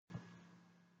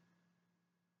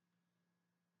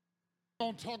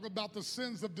Going to talk about the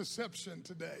sins of deception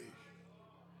today.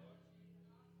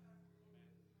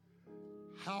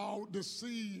 How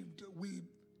deceived we've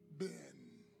been.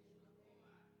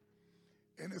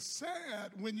 And it's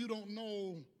sad when you don't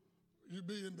know you're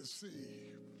being deceived.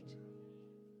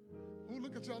 Oh,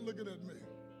 look at y'all looking at me.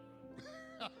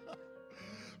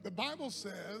 The Bible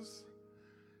says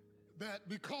that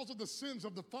because of the sins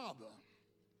of the father,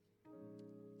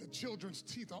 the children's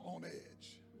teeth are on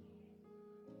edge.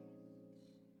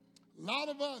 A lot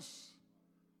of us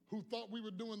who thought we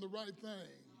were doing the right thing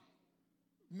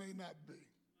may not be.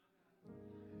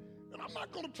 And I'm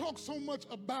not going to talk so much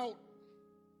about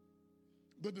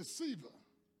the deceiver,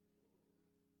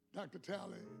 Dr.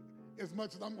 Talley, as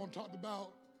much as I'm going to talk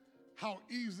about how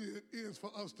easy it is for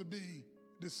us to be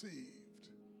deceived.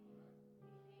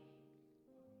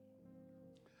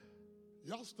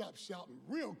 Y'all stop shouting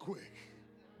real quick.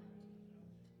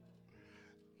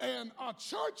 And our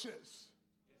churches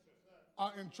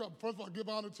are in trouble. First of all, give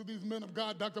honor to these men of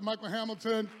God, Dr. Michael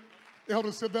Hamilton,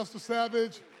 Elder Sylvester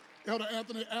Savage, Elder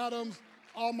Anthony Adams,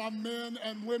 all my men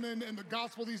and women in the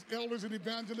gospel, these elders and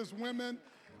evangelist women.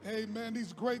 Amen.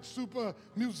 These great super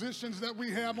musicians that we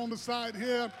have on the side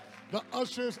here, the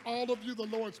ushers, all of you, the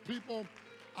Lord's people.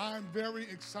 I'm very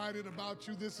excited about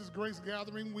you. This is Grace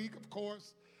Gathering Week, of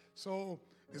course. So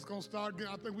it's going to start.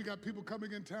 I think we got people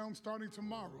coming in town starting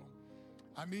tomorrow.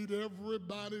 I need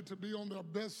everybody to be on their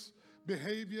best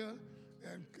behavior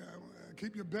and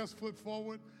keep your best foot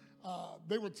forward.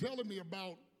 They were telling me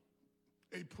about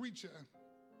a preacher,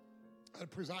 a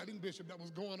presiding bishop that was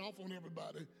going off on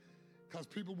everybody because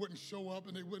people wouldn't show up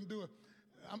and they wouldn't do it.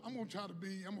 I'm going to try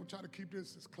to keep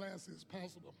this as classy as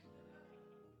possible.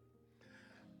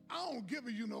 I don't give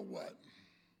a you know what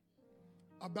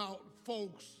about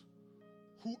folks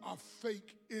who are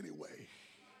fake anyway.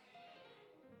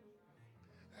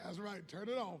 That's right, turn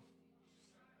it off.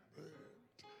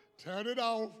 Turn it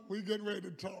off, we getting ready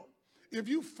to talk. If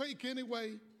you fake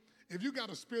anyway, if you got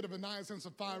a spirit of Ananias and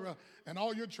Sapphira and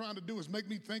all you're trying to do is make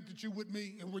me think that you're with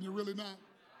me and when you're really not,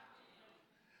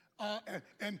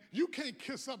 and you can't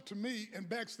kiss up to me and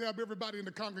backstab everybody in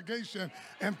the congregation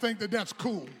and think that that's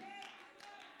cool.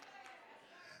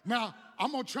 Now,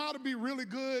 I'm going to try to be really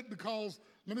good because,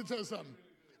 let me tell you something.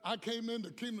 I came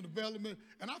into Kingdom Development,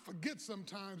 and I forget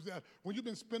sometimes that when you've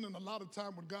been spending a lot of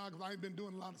time with God, because I ain't been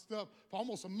doing a lot of stuff for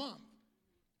almost a month,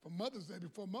 for Mother's Day,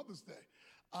 before Mother's Day,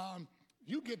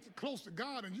 you get close to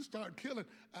God and you start killing.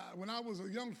 When I was a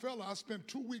young fella, I spent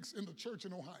 2 weeks in the church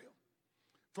in Ohio,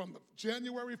 from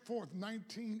January 4th,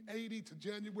 1980 to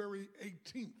January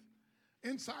 18th,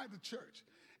 inside the church.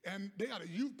 And they had a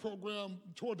youth program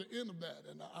toward the end of that,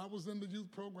 and I was in the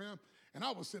youth program, and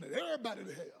I was sending everybody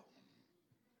to hell.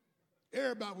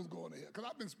 Everybody was going to hell because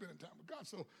I've been spending time with God.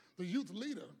 So the youth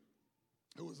leader,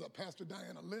 who was Pastor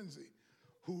Diana Lindsay,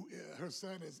 who her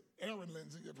son is Aaron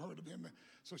Lindsay, you've heard of him.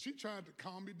 So she tried to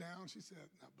calm me down. She said,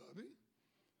 now, Bubby,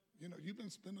 you know, you've been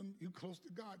spending, you close to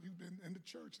God. You've been in the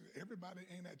church. Everybody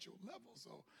ain't at your level.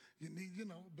 So you need, you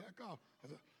know, back off. I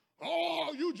said,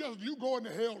 oh, you going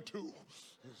to hell too.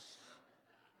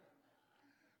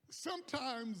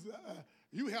 Sometimes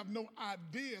you have no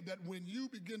idea that when you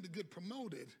begin to get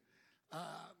promoted,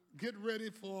 get ready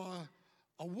for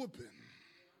a whooping.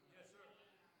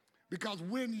 Because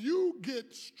when you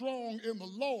get strong in the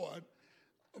Lord,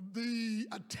 the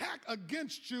attack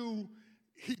against you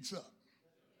heats up.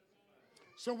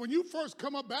 So when you first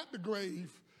come up at the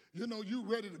grave, you know, you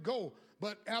ready to go.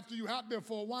 But after you're out there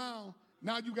for a while,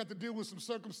 now you got to deal with some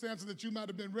circumstances that you might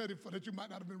have been ready for, that you might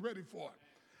not have been ready for.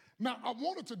 Now, I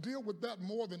wanted to deal with that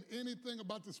more than anything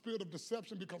about the spirit of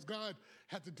deception because God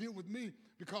had to deal with me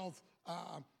because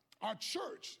our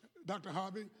church, Dr.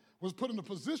 Harvey, was put in a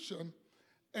position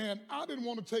and I didn't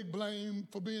want to take blame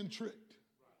for being tricked.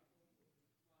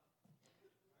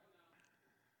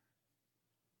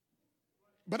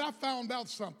 But I found out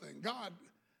something. God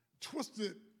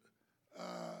twisted,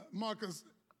 Marcus,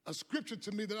 a scripture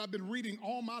to me that I've been reading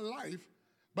all my life,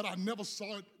 but I never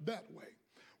saw it that way.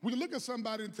 When you look at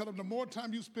somebody and tell them the more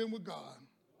time you spend with God,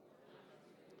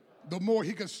 the more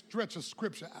he can stretch a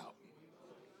scripture out.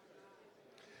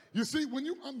 You see, when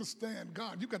you understand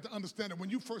God, you got to understand that when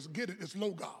you first get it, it's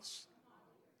logos.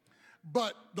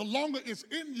 But the longer it's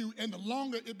in you and the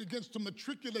longer it begins to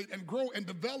matriculate and grow and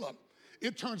develop,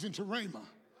 it turns into rhema.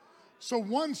 So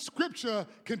one scripture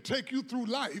can take you through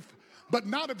life, but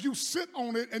not if you sit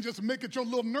on it and just make it your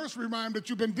little nursery rhyme that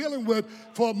you've been dealing with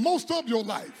for most of your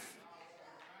life.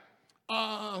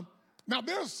 Now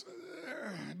there's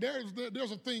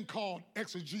a thing called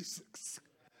exegesis,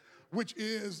 which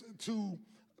is to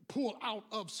pull out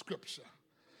of Scripture.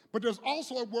 But there's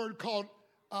also a word called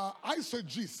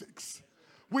eisegetics,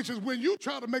 which is when you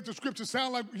try to make the scripture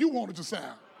sound like you want it to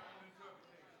sound.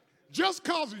 Just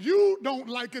because you don't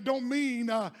like it don't mean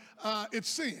it's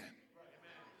sin.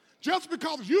 Just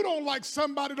because you don't like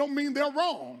somebody don't mean they're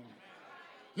wrong.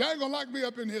 Y'all ain't gonna like me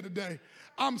up in here today.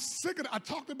 I'm sick of it. I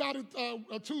talked about it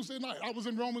Tuesday night. I was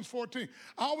in Romans 14.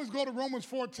 I always go to Romans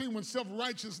 14 when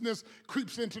self-righteousness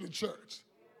creeps into the church.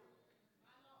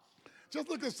 Just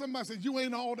look at somebody and say, you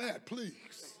ain't all that,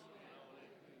 please.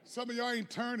 Some of y'all ain't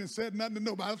turned and said nothing to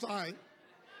nobody. That's all right.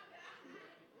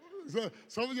 So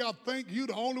some of y'all think you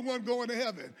the only one going to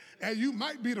heaven, and you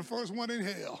might be the first one in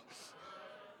hell.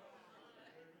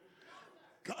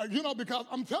 You know, because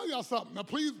I'm telling y'all something. Now,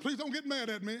 please don't get mad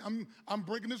at me. I'm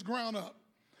breaking this ground up.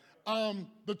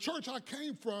 The church I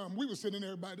came from, we were sending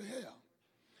everybody to hell.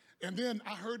 And then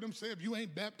I heard them say, if you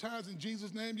ain't baptized in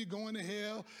Jesus' name, you're going to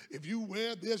hell. If you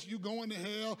wear this, you're going to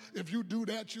hell. If you do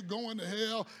that, you're going to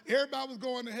hell. Everybody was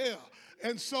going to hell.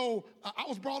 And so I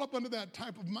was brought up under that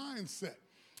type of mindset.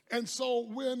 And so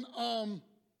when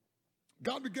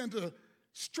God began to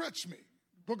stretch me,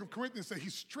 the book of Corinthians says he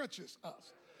stretches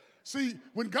us. See,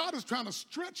 when God is trying to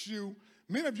stretch you,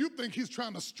 many of you think he's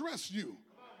trying to stress you.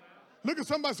 Look at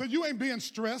somebody and say, you ain't being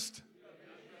stressed.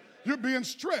 You're being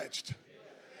stretched.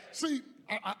 See,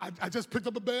 I just picked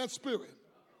up a bad spirit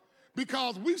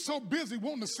because we're so busy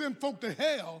wanting to send folk to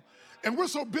hell, and we're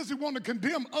so busy wanting to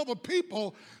condemn other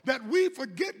people that we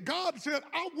forget God said,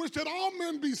 I wish that all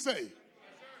men be saved.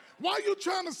 Why are you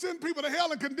trying to send people to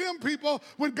hell and condemn people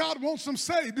when God wants them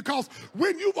saved? Because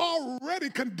when you've already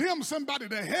condemned somebody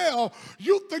to hell,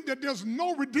 you think that there's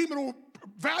no redeemable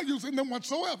values in them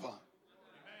whatsoever. Amen.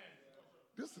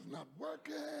 This is not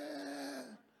working.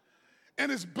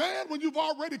 And it's bad when you've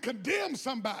already condemned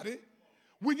somebody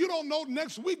when you don't know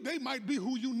next week they might be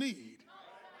who you need.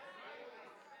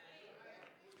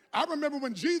 I remember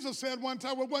when Jesus said one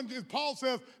time, Paul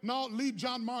says, no, leave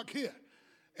John Mark here.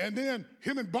 And then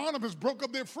him and Barnabas broke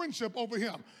up their friendship over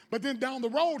him. But then down the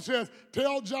road says,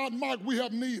 tell John Mark we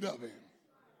have need of him.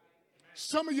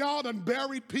 Some of y'all done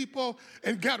buried people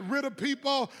and got rid of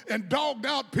people and dogged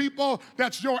out people.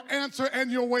 That's your answer and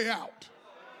your way out.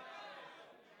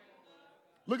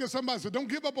 Look at somebody and say, don't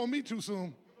give up on me too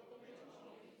soon.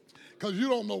 Because you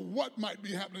don't know what might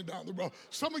be happening down the road.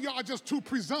 Some of y'all are just too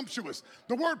presumptuous.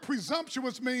 The word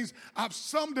presumptuous means I've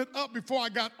summed it up before I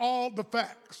got all the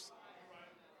facts.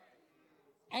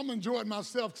 I'm enjoying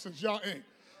myself since y'all ain't.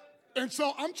 And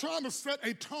so I'm trying to set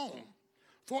a tone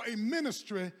for a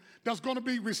ministry that's going to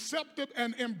be receptive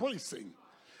and embracing.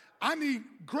 I need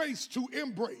grace to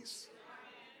embrace.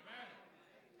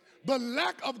 The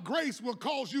lack of grace will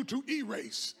cause you to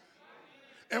erase.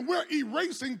 And we're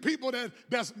erasing people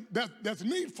that's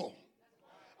needful.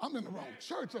 I'm in the wrong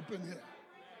church up in here.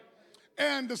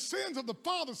 And the sins of the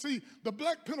father, see, the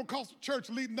Black Pentecostal church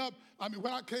leading up,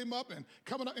 when I came up and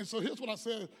coming up, and so here's what I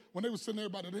said when they were sending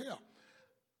everybody to hell.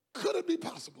 Could it be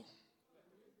possible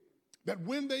that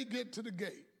when they get to the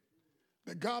gate,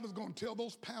 that God is going to tell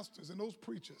those pastors and those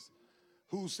preachers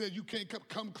who said you can't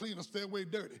come clean or stay away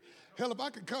dirty? Hell, if I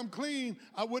could come clean,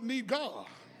 I wouldn't need God.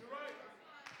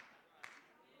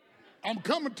 I'm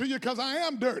coming to you because I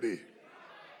am dirty.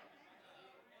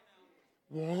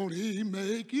 Won't he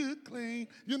make you clean?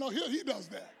 You know, he does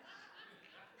that.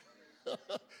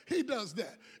 He does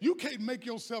that. You can't make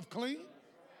yourself clean.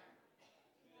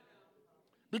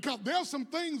 Because there's some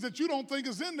things that you don't think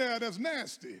is in there that's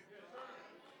nasty.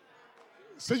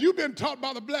 So you've been taught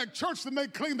by the black church to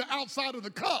make clean the outside of the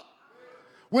cup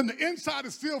when the inside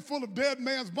is still full of dead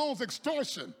man's bones,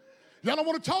 extortion. Y'all don't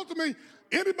want to talk to me?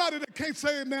 Anybody that can't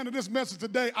say amen to this message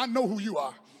today, I know who you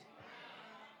are.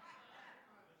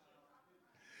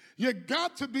 You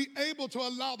got to be able to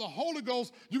allow the Holy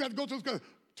Ghost, you got to go to this,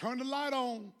 turn the light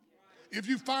on. If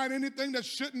you find anything that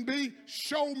shouldn't be,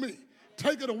 show me.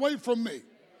 Take it away from me.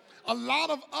 A lot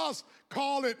of us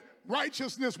call it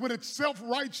righteousness when it's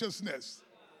self-righteousness.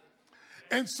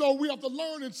 And so we have to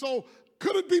learn. And so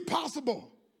could it be possible,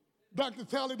 Dr.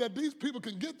 Talley, that these people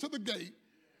can get to the gate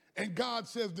and God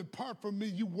says, depart from me,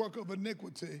 you work of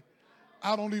iniquity.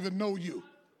 I don't even know you.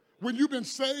 When you've been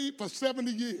saved for 70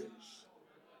 years.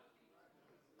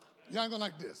 Y'all ain't gonna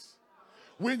like this.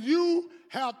 When you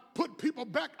have put people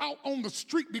back out on the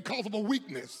street because of a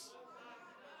weakness.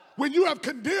 When you have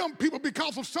condemned people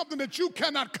because of something that you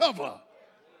cannot cover.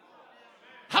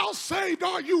 How saved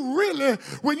are you really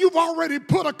when you've already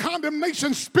put a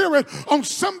condemnation spirit on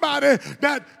somebody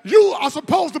that you are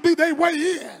supposed to be their way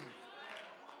in?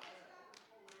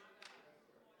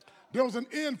 There was an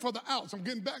end for the outs. I'm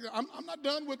getting back. I'm not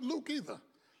done with Luke either.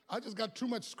 I just got too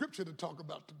much scripture to talk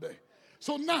about today.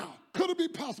 So now, could it be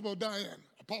possible, Diane,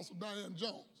 Apostle Diane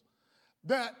Jones,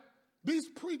 that these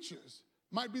preachers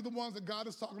might be the ones that God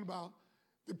is talking about.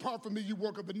 Depart from me, you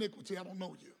work of iniquity, I don't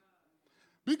know you.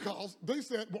 Because they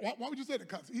said, why would you say that?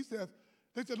 Because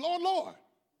they said, Lord, Lord,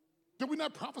 did we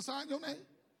not prophesy in your name?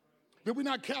 Did we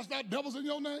not cast out devils in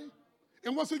your name?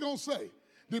 And what's he going to say?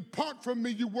 Depart from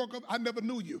me, you work of, I never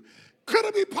knew you. Could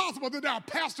it be possible that there are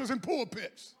pastors in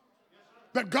pulpits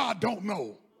that God don't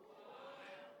know?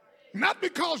 Not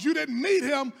because you didn't meet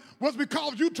him, was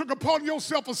because you took upon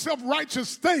yourself a self-righteous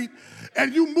state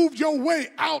and you moved your way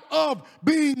out of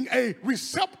being a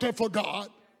receptor for God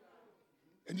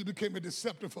and you became a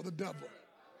deceptor for the devil.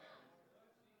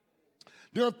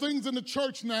 There are things in the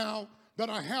church now that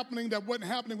are happening that wasn't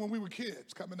happening when we were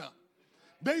kids coming up.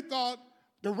 They thought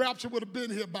the rapture would have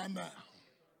been here by now.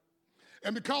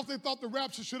 And because they thought the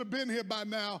rapture should have been here by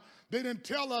now, they didn't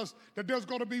tell us that there's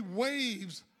going to be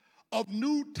waves of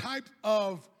new type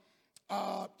of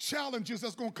challenges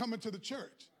that's going to come into the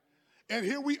church. And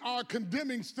here we are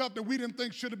condemning stuff that we didn't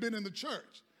think should have been in the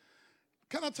church.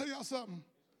 Can I tell y'all something?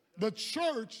 The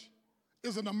church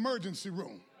is an emergency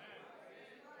room.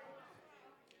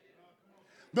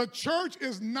 The church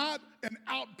is not an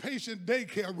outpatient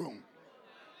daycare room.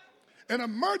 An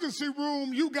emergency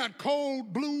room, you got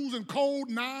cold blues and cold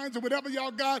nines or whatever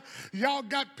y'all got. Y'all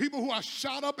got people who are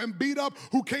shot up and beat up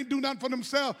who can't do nothing for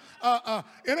themselves.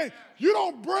 You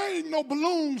don't bring no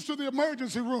balloons to the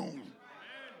emergency room.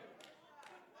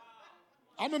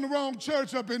 I'm in the wrong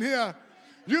church up in here.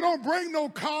 You don't bring no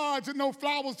cards and no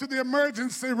flowers to the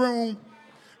emergency room.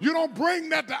 You don't bring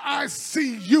that to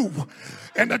ICU.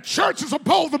 And the church is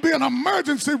supposed to be an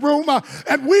emergency room,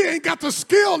 and we ain't got the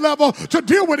skill level to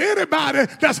deal with anybody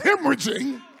that's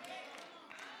hemorrhaging.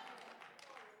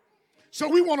 So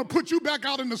we want to put you back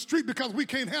out in the street because we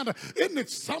can't handle it. Isn't it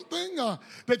something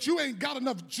that you ain't got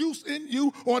enough juice in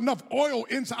you or enough oil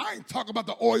inside? I ain't talking about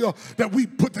the oil that we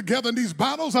put together in these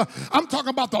bottles. I'm talking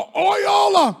about the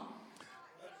oil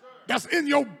that's in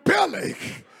your belly,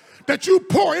 that you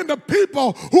pour into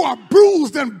people who are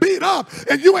bruised and beat up,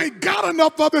 and you ain't got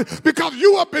enough of it because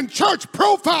you up in church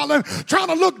profiling, trying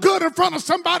to look good in front of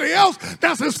somebody else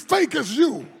that's as fake as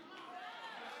you.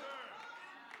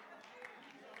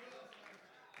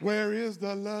 Where is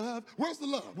the love? Where's the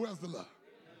love? Where's the love?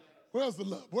 Where's the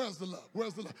love? Where's the love?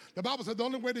 Where's the love? The Bible said the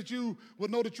only way that you will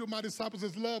know that you're my disciples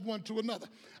is love one to another.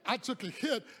 I took a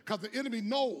hit because the enemy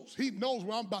knows. He knows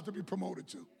where I'm about to be promoted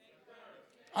to.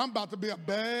 I'm about to be a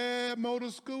bad motor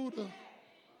scooter.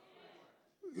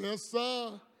 Yes,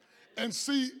 sir. And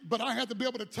see, but I had to be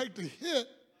able to take the hit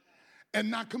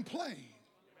and not complain.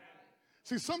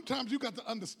 See, sometimes you got to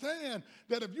understand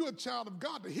that if you're a child of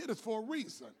God, the hit is for a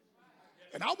reason.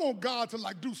 And I want God to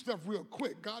like do stuff real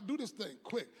quick. God, do this thing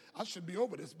quick. I should be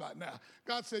over this by now.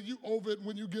 God said you over it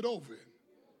when you get over it.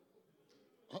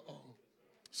 Uh-oh.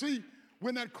 See,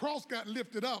 when that cross got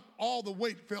lifted up, all the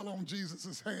weight fell on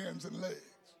Jesus' hands and legs.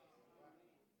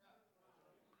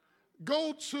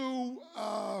 Go to,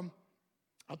 I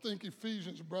think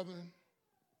Ephesians, brother. I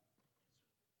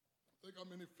think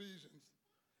I'm in Ephesians.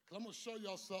 I'm going to show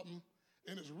y'all something.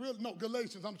 And it's real, no,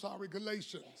 Galatians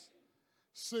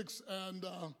 6. And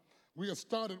we have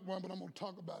started one, but I'm going to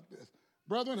talk about this.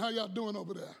 Brethren, how y'all doing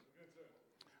over there?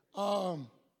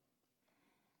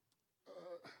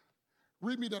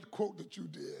 Read me that quote that you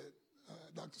did,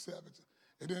 Dr. Savage.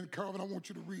 And then, Carvin, I want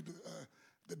you to read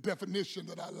the definition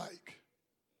that I like.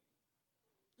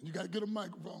 You got to get a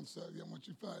microphone, sir. Yeah, once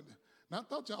you find it. Now, I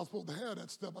thought y'all supposed to have that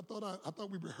stuff. I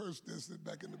thought we rehearsed this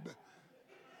back in the back.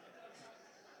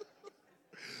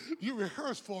 You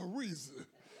rehearsed for a reason.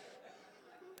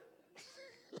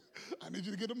 I need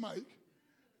you to get a mic.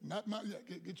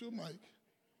 Get you a mic.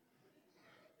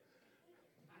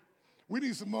 We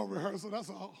need some more rehearsal,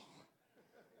 that's all.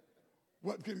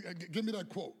 Give me that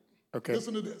quote. Okay.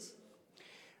 Listen to this.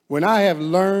 When I have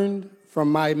learned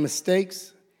from my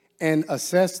mistakes and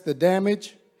assess the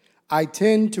damage, I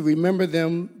tend to remember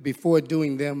them before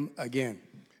doing them again.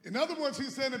 In other words,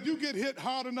 he's saying if you get hit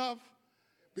hard enough,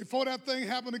 before that thing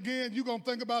happen again, you're going to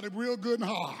think about it real good and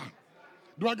hard.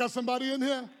 Do I got somebody in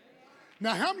here?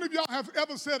 Now, how many of y'all have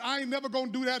ever said, I ain't never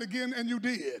going to do that again, and you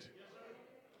did?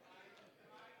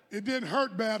 It didn't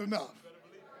hurt bad enough.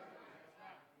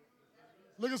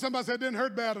 Look at somebody and say, it didn't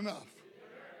hurt bad enough.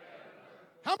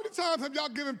 How many times have y'all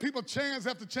given people chance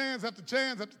after chance after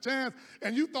chance after chance,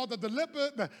 and you thought that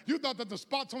the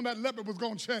spots on that leopard was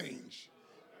going to change?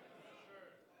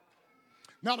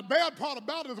 Now, the bad part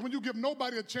about it is when you give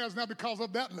nobody a chance now because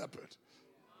of that leopard.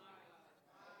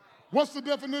 What's the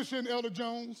definition, Elder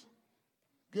Jones?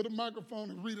 Get a microphone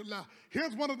and read it loud.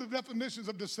 Here's one of the definitions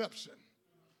of deception.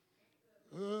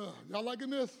 Y'all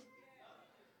liking this?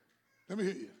 Let me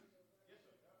hear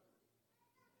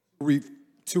you.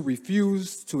 To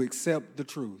refuse to accept the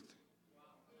truth.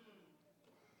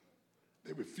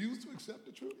 They refuse to accept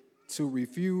the truth? To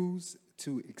refuse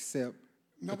to accept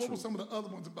Now, the what were truth. some of the other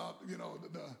ones about, the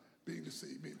being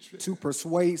deceived, being tricked? To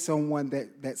persuade someone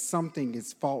that something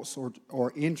is false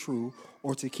or untrue,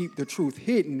 or to keep the truth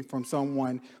hidden from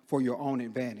someone for your own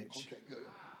advantage. Okay, good.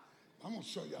 I'm going to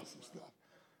show y'all some stuff.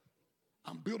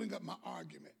 I'm building up my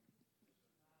argument,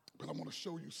 but I want to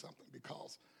show you something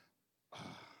because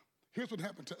here's what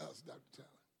happened to us, Dr. Tyler.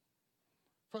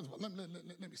 First of all, let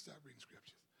me start reading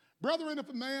scriptures. Brethren, if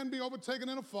a man be overtaken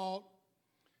in a fault,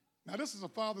 now this is a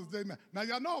Father's Day. Now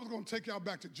y'all know I was going to take y'all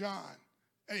back to John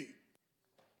 8.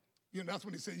 That's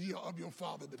when he said, ye are of your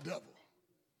father, the devil.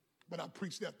 But I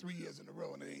preached that 3 years in a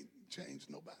row and it ain't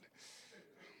changed nobody.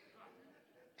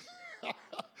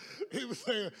 He was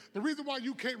saying, the reason why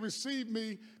you can't receive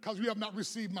me, because you have not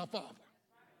received my Father.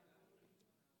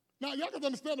 Now, y'all can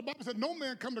understand the Bible said, no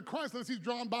man come to Christ unless he's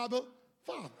drawn by the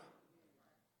Father.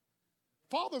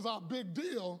 Fathers are a big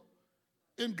deal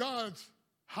in God's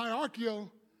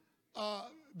hierarchical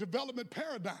development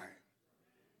paradigm.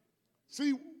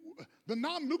 See, the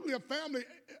non-nuclear family,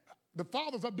 the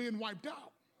fathers are being wiped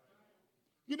out.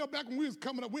 Back when we was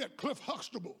coming up, we had Cliff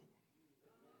Huxtable.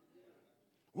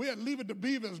 We had Leave It to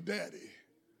Beaver's daddy.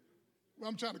 Well,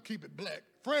 I'm trying to keep it black.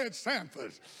 Fred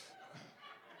Sanford.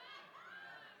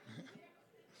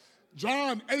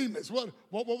 John Amos. What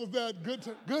was that?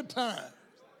 Good time.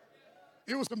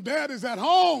 It was some daddies at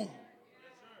home.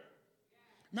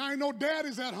 Now ain't no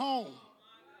daddies at home.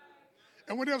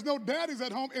 And when there's no daddies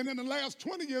at home, and in the last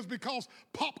 20 years, because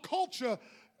pop culture,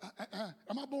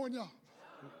 am I boring y'all?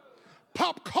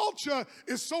 Pop culture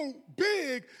is so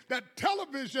big that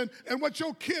television and what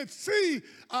your kids see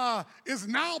is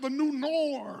now the new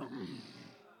norm.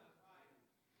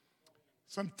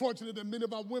 It's unfortunate that many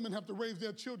of our women have to raise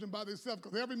their children by themselves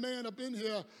because every man up in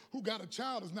here who got a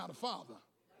child is not a father.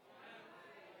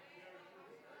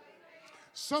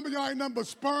 Some of y'all ain't nothing but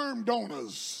sperm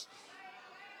donors.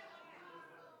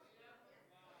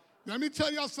 Now, let me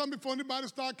tell y'all something before anybody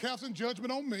start casting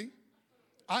judgment on me.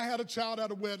 I had a child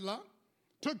out of wedlock.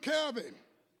 Took care of him.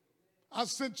 I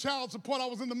sent child support. I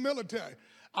was in the military.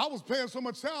 I was paying so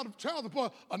much child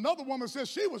support. Another woman said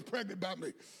she was pregnant by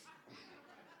me.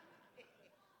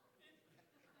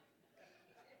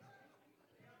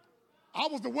 I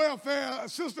was the welfare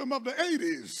system of the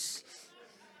 80s.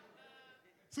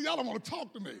 See, y'all don't want to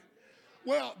talk to me.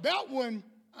 Well, that one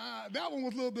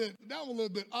was a little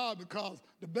bit odd because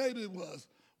the baby was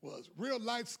real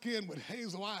light skinned with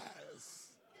hazel eyes.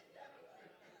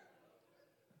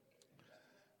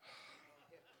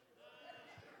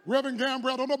 Reverend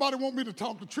Gambrell, don't nobody want me to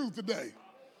talk the truth today.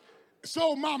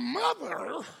 So my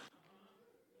mother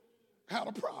had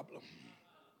a problem.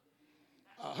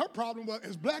 Her problem was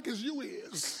as black as you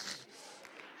is.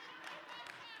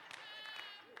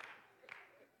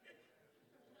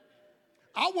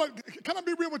 Can I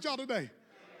be real with y'all today?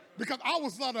 Because I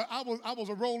was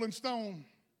a Rolling Stone,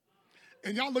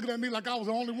 and y'all looking at me like I was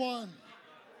the only one.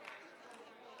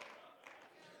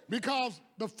 Because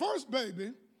the first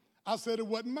baby, I said it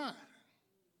wasn't mine,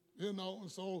 and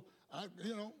so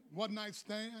one night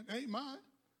stand, ain't mine.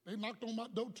 They knocked on my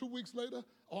door 2 weeks later,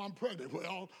 oh, I'm pregnant.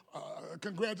 Well,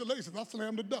 congratulations, I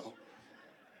slammed the door.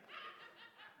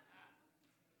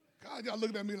 God, y'all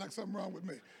looking at me like something wrong with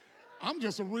me. I'm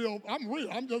real.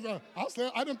 I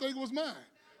said, I didn't think it was mine.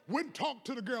 Wouldn't talk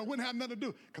to the girl, wouldn't have nothing to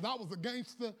do, because I was a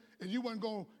gangster, and you wasn't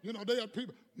going, they had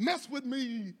people, mess with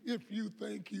me if you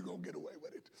think you're going to get away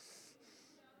with it.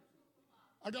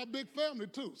 I got a big family,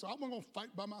 too, so I wasn't going to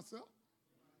fight by myself.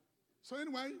 So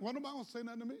anyway, wasn't nobody going to say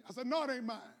nothing to me. I said, no, it ain't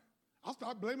mine. I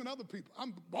started blaming other people.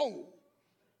 I'm bold.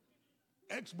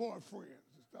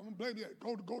 Ex-boyfriends. I'm going to blame you.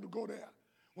 Go there.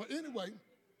 Well, anyway,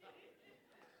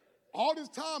 all this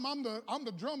time, I'm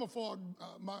the drummer for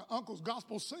my uncle's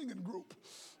gospel singing group,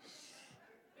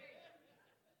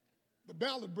 the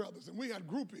Ballad Brothers, and we had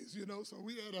groupies, So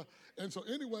we had and so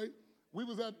anyway, we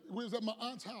was at my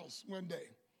aunt's house one day,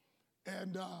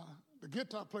 and the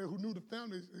guitar player who knew the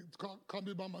family called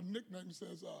me by my nickname. He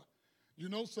says,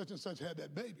 such and such had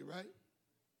that baby, right?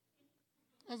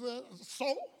 I said,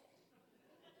 so?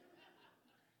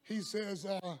 He says,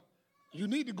 you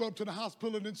need to go up to the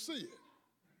hospital and see it.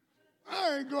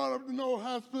 I ain't going up to no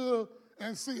hospital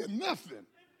and seeing nothing.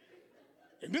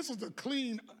 And this is the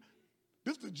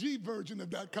G version of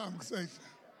that conversation.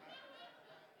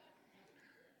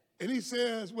 And he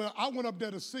says, well, I went up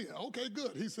there to see it. Okay,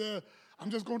 good. He said,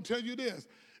 I'm just going to tell you this.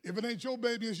 If it ain't your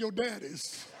baby, it's your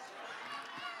daddy's.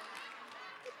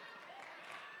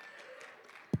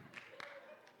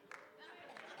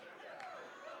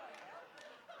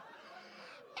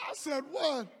 I said,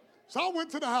 what? So I went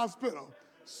to the hospital.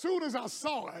 Soon as I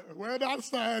saw it, where did I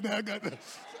stand?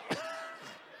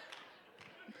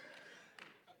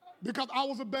 Because I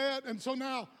was a bad, and so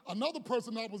now another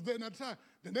person that was there at that time,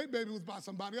 then their baby was by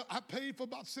somebody else. I paid for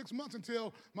about 6 months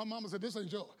until my mama said, this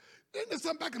ain't yours. Isn't there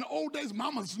something back in the old days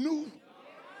mamas knew?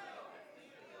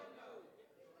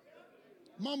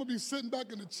 Mama be sitting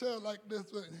back in the chair like this.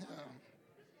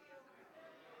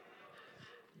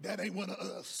 That ain't one of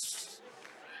us.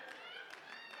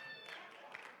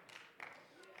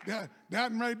 That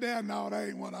right there, no, that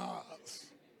ain't one of us.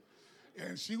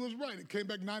 And she was right. It came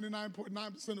back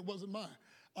 99.9%. It wasn't mine.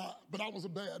 But I was a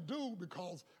bad dude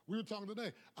because we were talking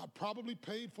today. I probably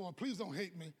paid for, please don't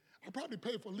hate me, I probably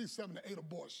paid for at least 7 to 8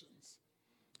 abortions.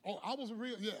 Oh, I was a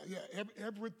real,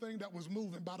 everything that was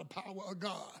moving by the power of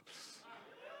God.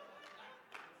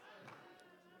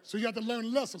 So you have to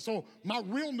learn lessons. So my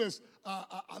realness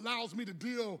allows me to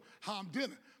deal how I'm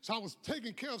dealing. So I was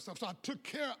taking care of stuff. So I took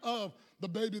care of the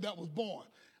baby that was born.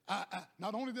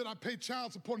 Not only did I pay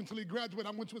child support until he graduated,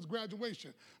 I went to his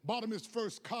graduation, bought him his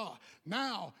first car.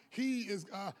 Now he is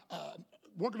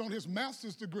working on his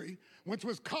master's degree, went to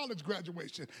his college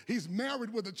graduation. He's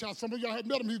married with a child. Some of y'all have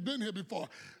met him. He's been here before.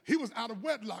 He was out of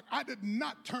wedlock. I did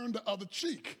not turn the other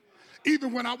cheek,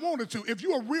 even when I wanted to. If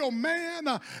you're a real man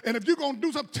and if you're going to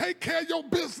do something, take care of your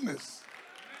business.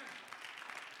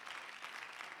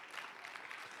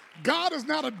 God is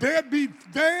not a deadbeat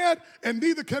dad, and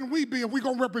neither can we be if we're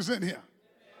going to represent him.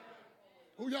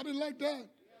 Oh, y'all didn't like that?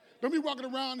 Don't be walking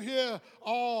around here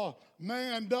all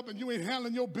manned up and you ain't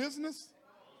handling your business.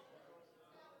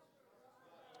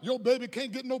 Your baby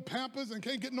can't get no Pampers and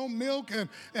can't get no milk and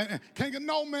can't get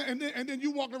no man, and then you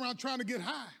walking around trying to get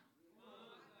high.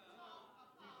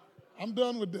 I'm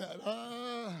done with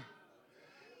that.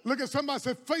 Look at somebody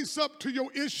say, face up to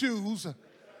your issues.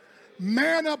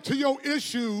 Man up to your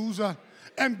issues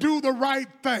and do the right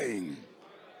thing.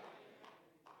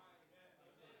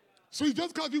 See,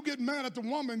 just because you get mad at the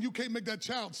woman, you can't make that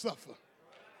child suffer.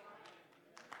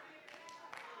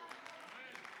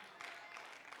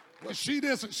 Well, she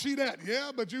this and she that.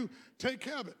 Yeah, but you take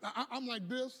care of it. I'm like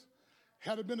this.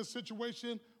 Had it been a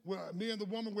situation where me and the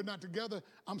woman were not together,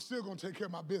 I'm still going to take care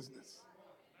of my business.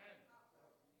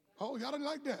 Oh, y'all didn't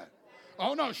like that.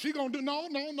 Oh, no, she going to do,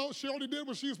 no. She already did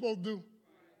what she was supposed to do.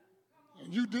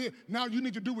 And you did. Now you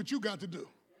need to do what you got to do.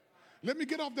 Let me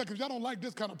get off that because y'all don't like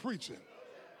this kind of preaching.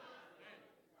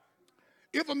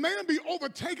 If a man be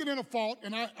overtaken in a fault,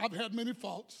 and I've had many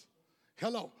faults,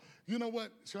 hello. You know what,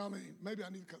 Charlene? Maybe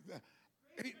I need to cut that.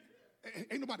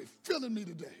 Ain't nobody feeling me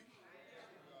today.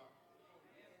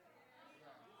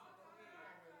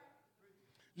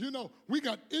 You know, we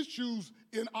got issues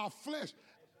in our flesh.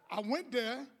 I went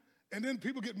there, and then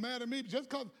people get mad at me just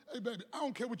because, hey, baby, I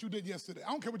don't care what you did yesterday.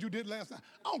 I don't care what you did last night.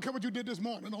 I don't care what you did this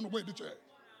morning on the way to church.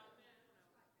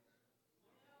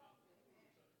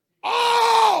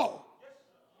 Oh!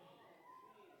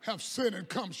 Have sinned and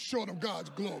come short of God's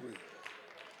glory.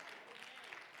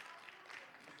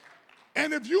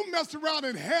 And if you messed around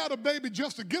and had a baby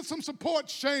just to get some support,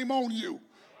 shame on you.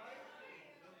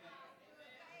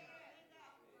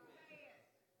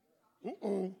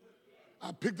 Uh-oh.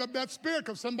 I picked up that spirit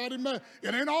because somebody mad.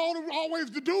 It ain't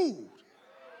always the dude.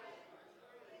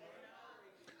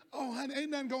 Oh, honey,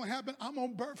 ain't nothing going to happen. I'm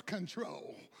on birth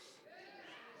control.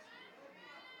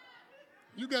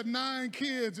 You got 9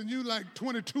 kids and you like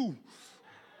 22.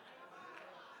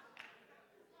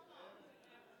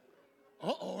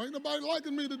 Uh-oh, ain't nobody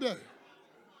liking me today.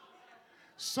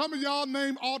 Some of y'all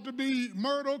name ought to be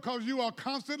Myrtle because you are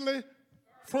constantly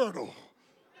fertile.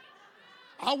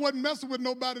 I wasn't messing with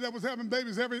nobody that was having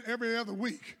babies every other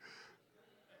week.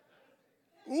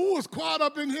 Ooh, it's quiet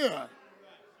up in here.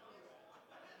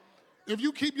 If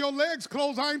you keep your legs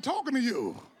closed, I ain't talking to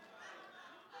you.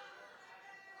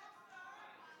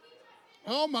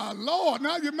 Oh, my Lord,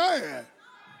 now you're mad.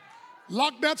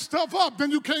 Lock that stuff up, then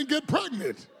you can't get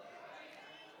pregnant.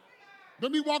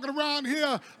 Don't be walking around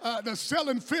here that's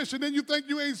selling fish, and then you think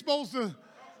you ain't supposed to.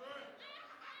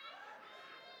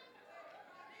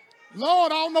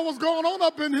 Lord, I don't know what's going on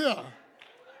up in here.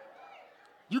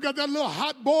 You got that little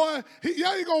hot boy. He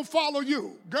gonna follow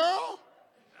you. Girl,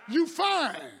 you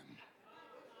fine.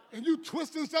 And you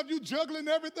twisting stuff, you juggling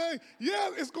everything. Yeah,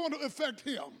 it's going to affect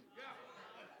him.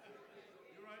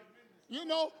 You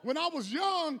know, when I was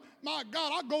young, my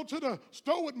God, I'd go to the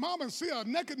store with mama and see a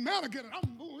naked mannequin, and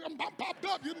I'm popped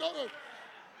up, you know.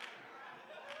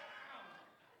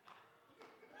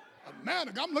 A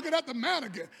mannequin. I'm looking at the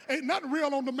mannequin. Ain't nothing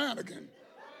real on the mannequin.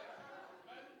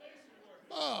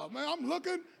 Oh, man, I'm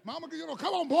looking. Mama,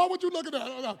 come on, boy, what you looking at?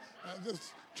 I'm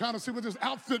just trying to see what this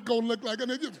outfit gonna look like.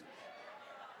 And it just,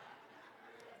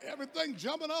 everything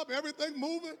jumping up, everything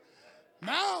moving.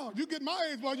 Now, you get my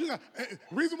age, boy,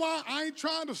 reason why I ain't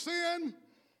trying to sin,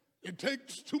 it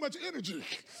takes too much energy.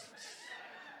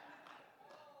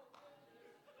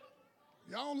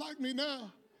 Y'all don't like me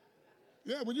now.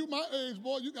 Yeah, when you my age,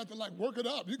 boy, you got to like work it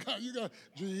up. You got,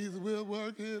 Jesus will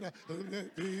work it out.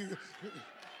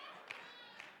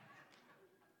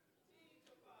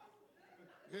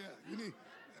 Yeah, you need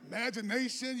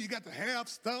imagination. You got to have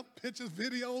stuff, pictures,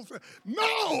 videos. No,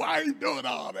 I ain't doing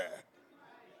all that.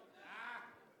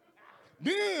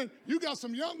 Then you got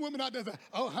some young women out there that,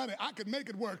 oh, honey, I can make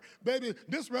it work. Baby,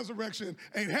 this resurrection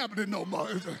ain't happening no more.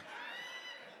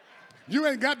 You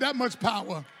ain't got that much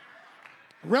power.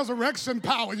 Resurrection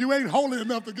power. You ain't holy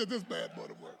enough to get this bad boy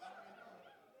to work.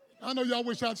 I know y'all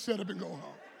wish I'd shut up and go home.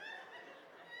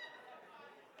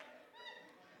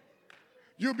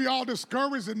 You'll be all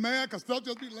discouraged and mad because stuff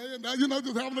just be laying down,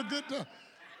 just having a good time.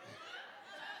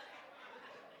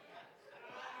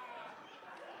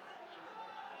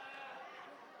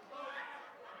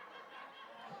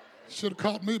 Should have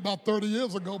caught me about 30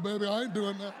 years ago, baby. I ain't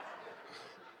doing that.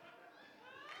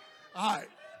 All right,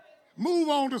 move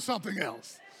on to something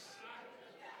else.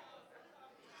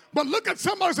 But look at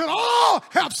somebody that all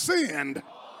have sinned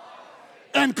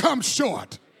and come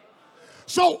short.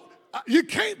 So you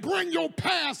can't bring your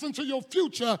past into your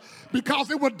future because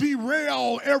it will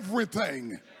derail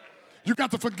everything. You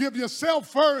got to forgive yourself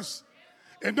first,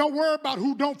 and don't worry about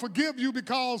who don't forgive you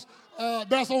because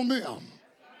that's on them.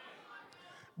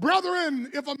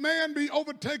 Brethren, if a man be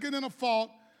overtaken in a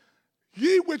fault,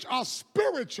 ye which are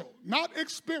spiritual, not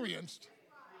experienced,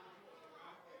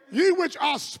 ye which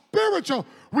are spiritual,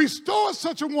 restore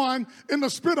such a one in the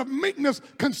spirit of meekness,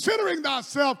 considering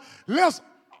thyself, lest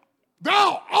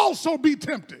thou also be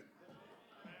tempted.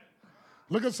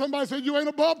 Look at somebody say, you ain't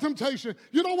above temptation.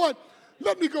 You know what?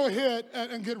 Let me go ahead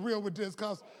and get real with this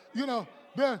because,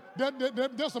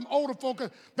 there's some older folk.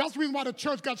 That's the reason why the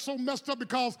church got so messed up,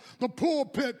 because the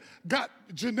pulpit got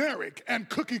generic and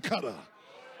cookie cutter.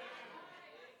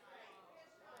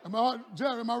 Am I right,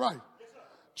 Jerry? Am I right?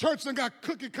 Church then got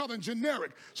cookie cutter and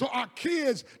generic. So our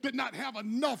kids did not have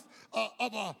enough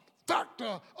of a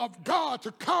factor of God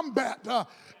to combat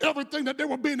everything that they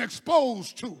were being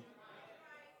exposed to.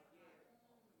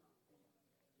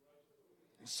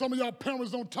 Some of y'all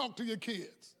parents don't talk to your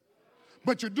kids,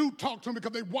 but you do talk to them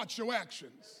because they watch your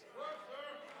actions.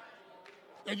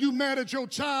 And you mad at your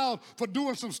child for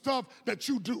doing some stuff that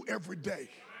you do every day.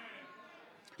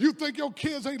 You think your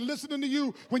kids ain't listening to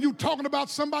you when you talking about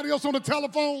somebody else on the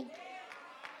telephone?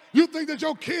 You think that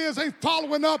your kids ain't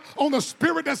following up on the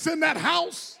spirit that's in that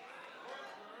house?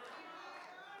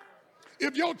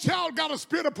 If your child got a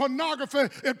spirit of pornography,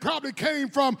 it probably came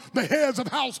from the heads of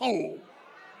household.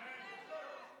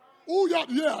 Ooh,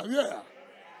 yeah.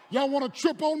 Y'all want to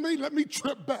trip on me? Let me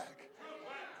trip back.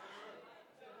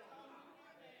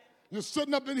 You're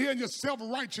sitting up in here and you're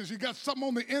self-righteous. You got something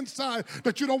on the inside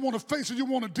that you don't want to face and you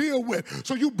want to deal with.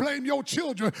 So you blame your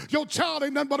children. Your child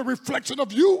ain't nothing but a reflection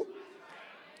of you.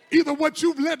 Either what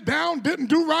you've let down, didn't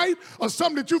do right, or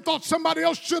something that you thought somebody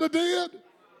else should have did.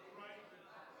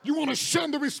 You want to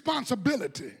shun the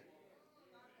responsibility.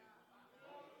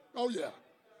 Oh, yeah.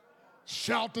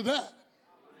 Shout to that.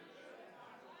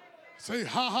 Say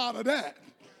ha-ha to that.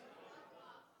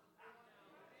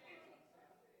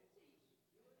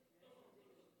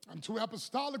 I'm too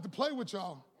apostolic to play with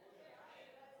y'all.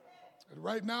 And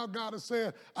right now, God has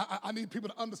said, I need people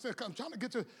to understand. I'm trying to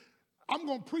get you. I'm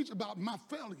going to preach about my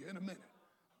failure in a minute.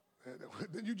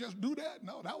 Did you just do that?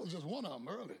 No, that was just one of them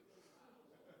early.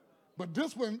 But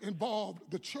this one involved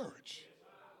the church.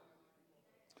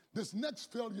 This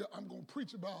next failure I'm going to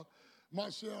preach about,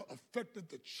 Marshall, affected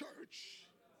the church.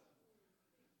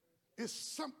 It's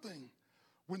something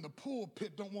when the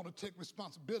pulpit don't want to take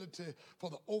responsibility for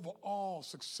the overall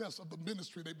success of the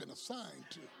ministry they've been assigned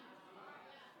to.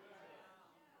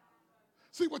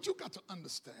 See, what you got to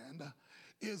understand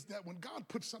is that when God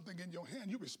puts something in your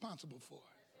hand, you're responsible for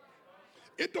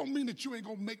it. It don't mean that you ain't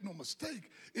gonna make no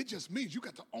mistake. It just means you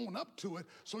got to own up to it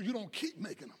so you don't keep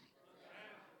making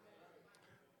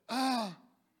them.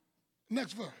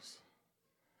 Next verse.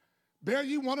 Bear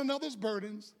ye one another's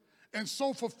burdens, and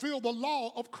so fulfill the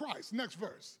law of Christ. Next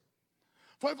verse.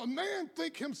 For if a man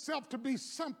think himself to be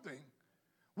something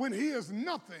when he is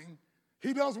nothing,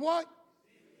 he does what?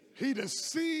 He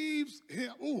deceives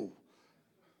him. Ooh.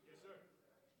 Yes, sir.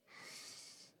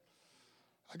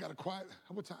 I got a quiet.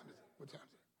 What time is it? What time is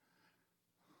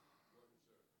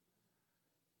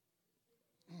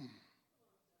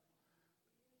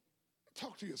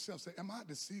talk to yourself, say, am I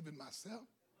deceiving myself?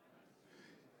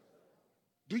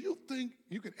 Do you think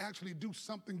you can actually do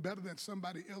something better than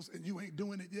somebody else and you ain't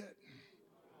doing it yet?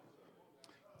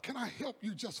 Can I help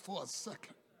you just for a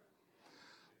second?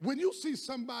 When you see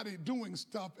somebody doing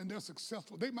stuff and they're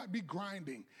successful, they might be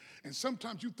grinding, and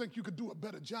sometimes you think you could do a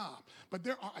better job, but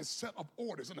there are a set of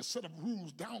orders and a set of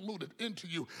rules downloaded into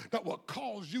you that will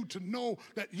cause you to know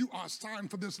that you are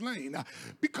assigned for this lane.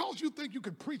 Because you think you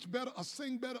could preach better or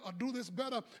sing better or do this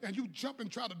better, and you jump and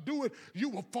try to do it, you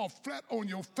will fall flat on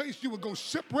your face. You will go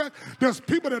shipwreck. There's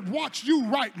people that watch you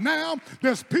right now.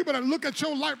 There's people that look at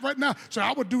your life right now, say,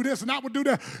 I would do this and I would do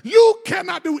that. You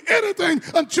cannot do anything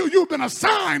until you've been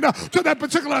assigned to that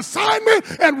particular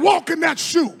assignment and walk in that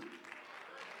shoe.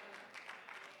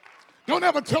 Don't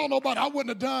ever tell nobody, I wouldn't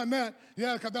have done that.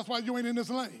 Yeah, because that's why you ain't in this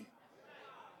lane.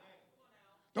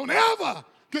 Don't ever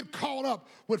get caught up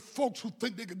with folks who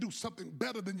think they can do something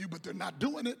better than you, but they're not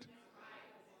doing it.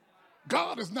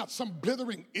 God is not some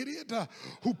blithering idiot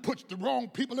who puts the wrong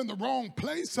people in the wrong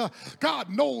place. God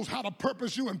knows how to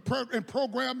purpose you and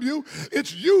program you.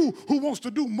 It's you who wants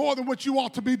to do more than what you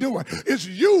ought to be doing. It's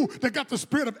you that got the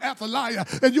spirit of Athaliah,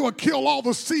 and you will kill all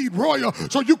the seed royal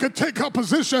so you can take her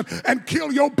position and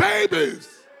kill your babies.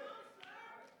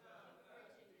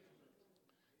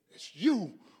 It's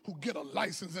you who get a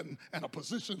license and a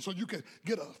position so you can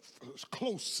get a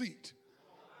close seat.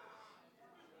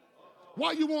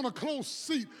 Why you want a close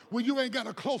seat when you ain't got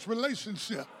a close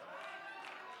relationship?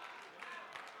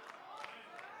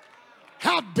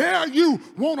 How dare you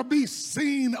want to be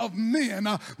seen of men,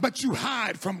 but you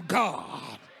hide from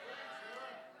God?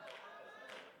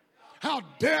 How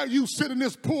dare you sit in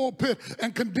this pulpit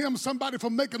and condemn somebody for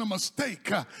making a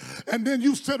mistake, and then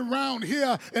you sit around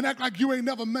here and act like you ain't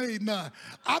never made none?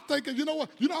 I'm thinking, you know what?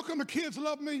 You know how come the kids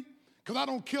love me? Because I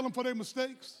don't kill them for their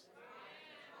mistakes.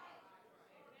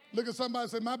 Look at somebody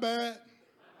and say, my bad.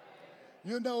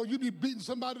 You know, you be beating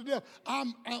somebody to death.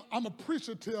 I'm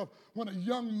appreciative when a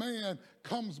young man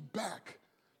comes back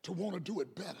to want to do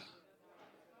it better.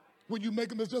 When you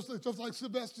make him, it's just like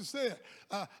Sylvester said,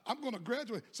 I'm going to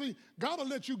graduate. See, God will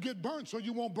let you get burnt so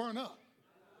you won't burn up.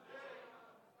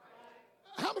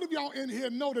 How many of y'all in here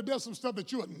know that there's some stuff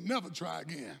that you would never try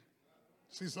again?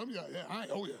 See, some of y'all, yeah, I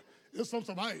ain't, oh yeah. There's some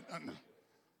stuff I ain't,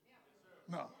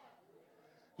 no.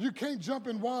 You can't jump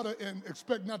in water and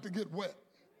expect not to get wet.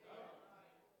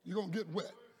 You're going to get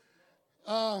wet.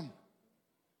 For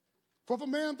if a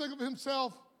man think of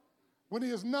himself when he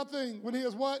is nothing, when he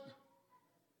is what?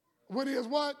 When he is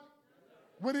what?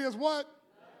 When he is what?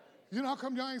 You know how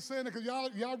come y'all ain't saying it? Because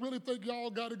y'all really think y'all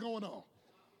got it going on.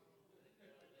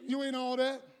 You ain't all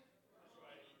that.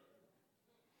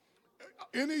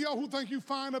 Any of y'all who think you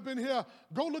fine up in here,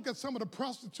 go look at some of the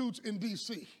prostitutes in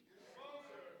D.C.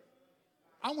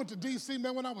 I went to D.C.,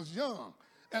 man, when I was young,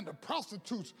 and the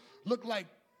prostitutes looked like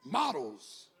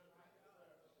models.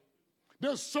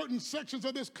 There's certain sections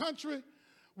of this country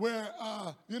where,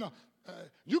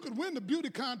 you could win the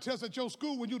beauty contest at your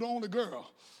school when you're the only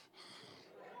girl.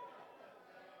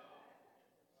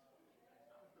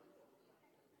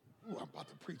 Ooh, I'm about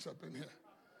to preach up in here.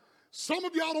 Some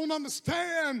of y'all don't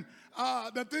understand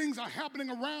that things are happening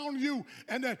around you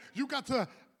and that you got to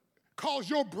cause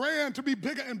your brand to be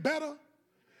bigger and better.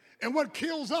 And what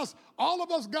kills us, all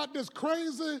of us got this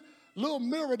crazy little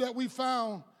mirror that we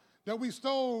found, that we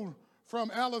stole from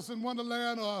Alice in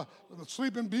Wonderland or the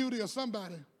Sleeping Beauty or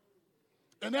somebody.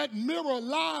 And that mirror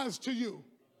lies to you.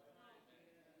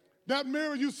 That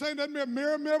mirror, you say that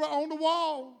mirror, mirror on the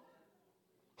wall.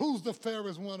 Who's the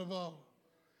fairest one of all?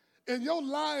 And your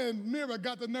lying mirror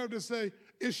got the nerve to say,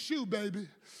 it's you, baby.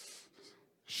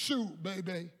 Shoe,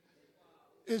 baby.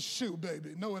 It's shoe,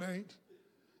 baby. No, it ain't.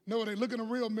 No, it ain't. Look in a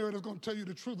real mirror that's going to tell you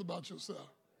the truth about yourself.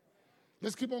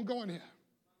 Let's keep on going here.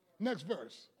 Next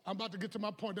verse. I'm about to get to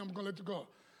my point, then I'm going to let you go.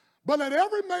 But let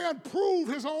every man prove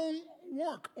his own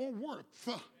work or worth.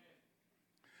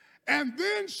 And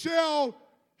then shall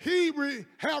he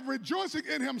have rejoicing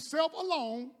in himself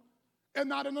alone and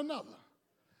not in another.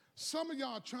 Some of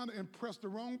y'all are trying to impress the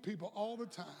wrong people all the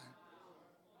time.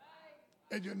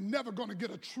 And you're never going to get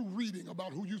a true reading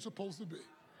about who you're supposed to be.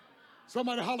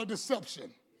 Somebody holler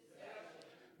deception.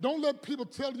 Don't let people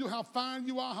tell you how fine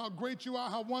you are, how great you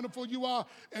are, how wonderful you are,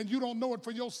 and you don't know it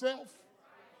for yourself.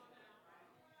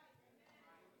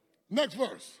 Next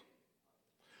verse.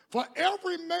 For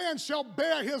every man shall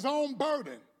bear his own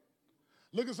burden.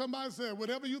 Look at somebody and say,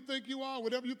 whatever you think you are,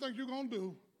 whatever you think you're going to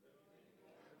do,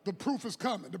 the proof is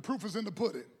coming. The proof is in the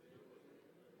pudding.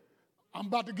 I'm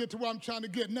about to get to where I'm trying to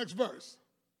get. Next verse.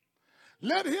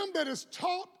 Let him that is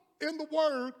taught in the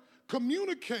word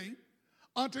communicate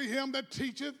unto him that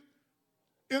teacheth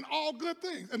in all good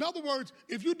things. In other words,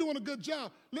 if you're doing a good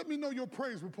job, let me know your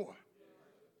praise report.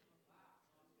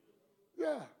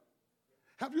 Yeah.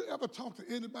 Have you ever talked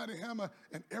to anybody, Hammer,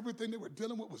 and everything they were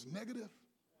dealing with was negative?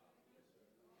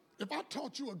 If I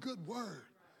taught you a good word,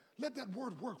 let that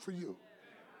word work for you.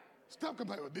 Stop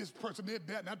complaining, well, this person did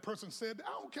that, and that person said that.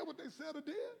 I don't care what they said or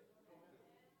did.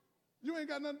 You ain't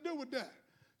got nothing to do with that.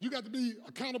 You got to be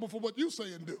accountable for what you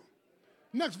say and do.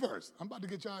 Next verse. I'm about to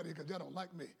get you out of here because y'all don't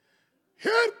like me.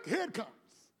 Here it comes.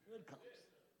 Here it comes.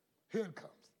 Here it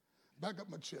comes. Back up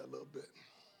my chair a little bit.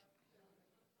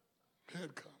 Here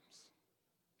it comes.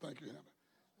 Thank you, Hammer.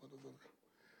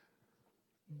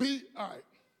 All right,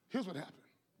 here's what happened.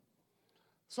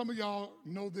 Some of y'all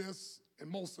know this, and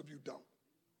most of you don't.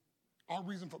 Our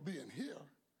reason for being here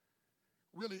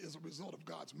really is a result of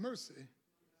God's mercy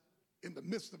in the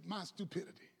midst of my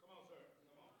stupidity. Come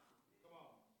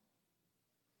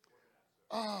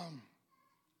on,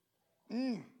 sir. Come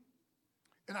on.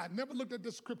 And I never looked at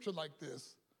this scripture like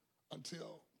this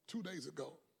until 2 days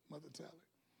ago, Mother Tally.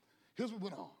 Here's what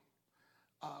went on.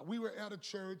 We were at a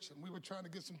church, and we were trying to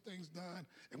get some things done,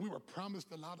 and we were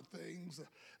promised a lot of things,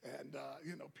 and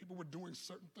people were doing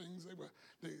certain things.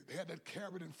 They had that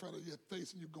carrot in front of your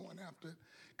face, and you're going after it.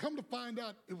 Come to find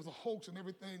out, it was a hoax, and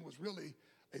everything was really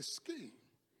a scheme.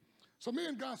 So me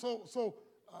and God, 2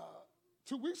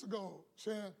 weeks ago,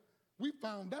 Chad, we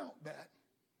found out that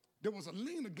there was a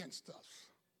lien against us.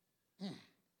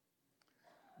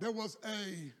 There was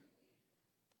a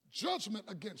judgment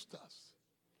against us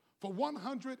for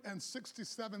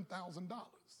 $167,000.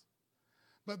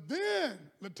 But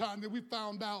then, Latanya, we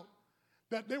found out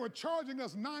that they were charging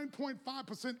us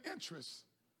 9.5% interest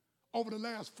over the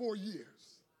last 4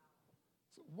 years.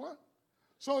 So what?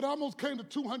 So it almost came to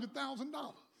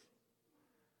 $200,000.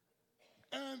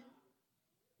 And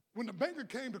when the banker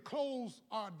came to close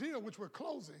our deal, which we're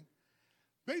closing,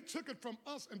 they took it from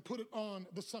us and put it on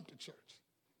the Sumter Church.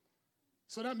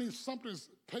 So that means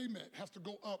Sumter's payment has to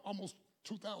go up almost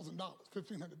 $2,000,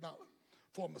 $1,500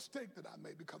 for a mistake that I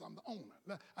made because I'm the owner.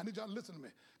 I need y'all to listen to me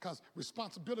because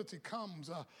responsibility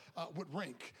comes with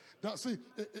rank. Now, see,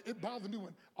 it bothers me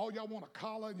when all y'all want a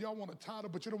collar and y'all want a title,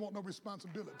 but you don't want no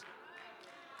responsibility.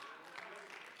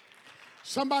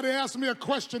 Somebody asked me a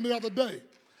question the other day.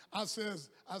 I said,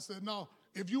 no,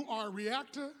 if you are a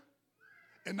reactor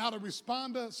and not a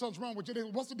responder, something's wrong with you.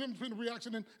 What's the difference between a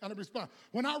reaction and a response?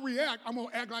 When I react, I'm going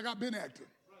to act like I've been acting.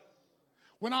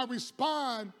 When I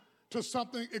respond to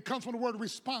something, it comes from the word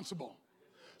responsible.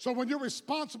 So when you're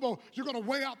responsible, you're going to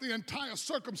weigh out the entire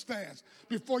circumstance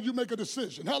before you make a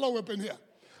decision. Hello up in here.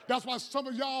 That's why some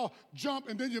of y'all jump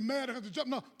and then you're mad at the jump.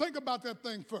 No, think about that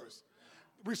thing first.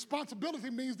 Responsibility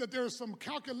means that there are some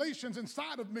calculations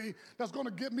inside of me that's going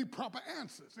to give me proper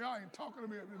answers. Y'all ain't talking to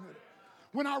me every minute.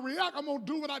 When I react, I'm going to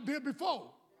do what I did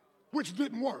before, which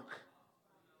didn't work.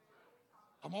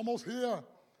 I'm almost here.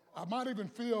 I might even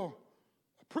feel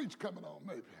a preach coming on,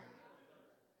 maybe.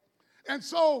 And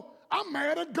so I'm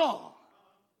mad at God.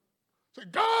 I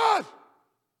said, God,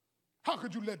 how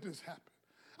could you let this happen?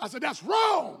 I said, that's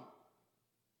wrong.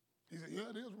 He said, yeah,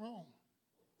 it is wrong.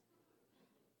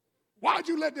 Why'd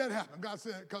you let that happen? God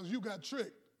said, because you got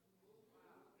tricked.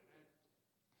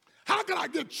 How can I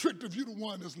get tricked if you're the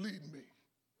one that's leading me?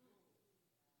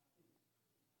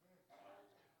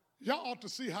 Y'all ought to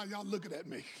see how y'all looking at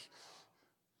me.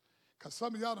 Because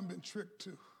some of y'all done been tricked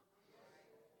too.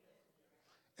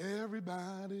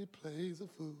 Everybody plays a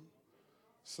fool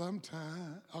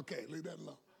sometime. Okay, leave that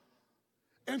alone.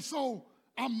 And so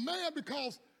I'm mad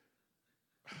because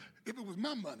if it was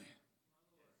my money,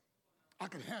 I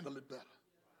could handle it better.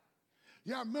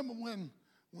 Yeah, I remember when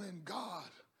God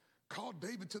called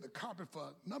David to the carpet for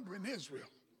a number in Israel.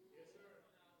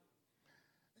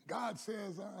 God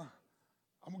says,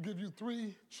 I'm going to give you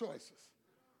 3 choices.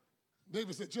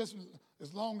 David said, just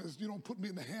as long as you don't put me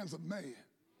in the hands of man.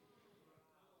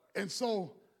 And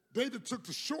so David took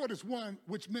the shortest one,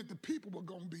 which meant the people were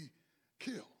going to be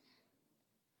killed.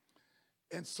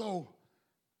 And so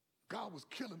God was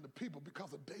killing the people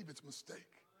because of David's mistake.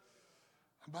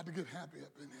 I'm about to get happy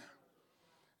up in here.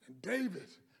 And David,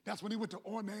 that's when he went to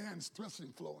Ornan's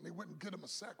threshing floor and they went and get him a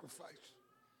sacrifice.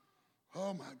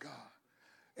 Oh my God.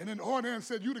 And then Ornan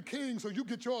said, you the king, so you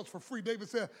get yours for free. David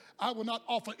said, I will not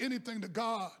offer anything to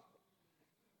God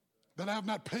that I have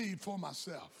not paid for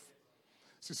myself.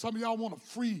 See, some of y'all want a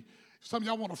freebie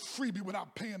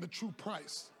without paying the true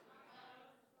price.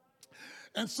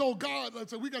 And so God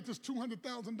said, we got this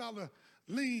 $200,000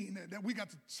 lien that we got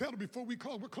to settle before we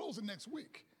close. We're closing next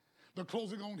week. They're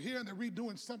closing on here and they're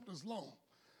redoing Sumter's loan.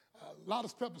 A lot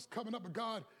of stuff is coming up, but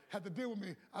God had to deal with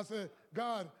me. I said,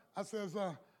 God,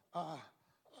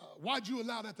 why'd you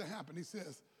allow that to happen? He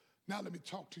says, now let me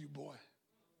talk to you, boy.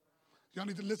 Y'all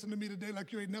need to listen to me today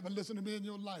like you ain't never listened to me in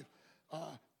your life.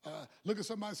 Look at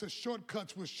somebody and say,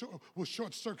 shortcuts will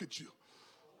short circuit you.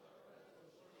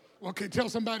 Okay, tell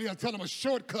somebody else, tell them a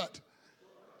shortcut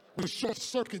will short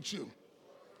circuit you.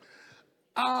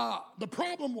 The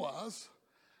problem was,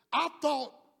 I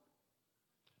thought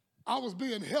I was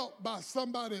being helped by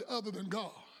somebody other than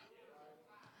God.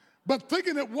 But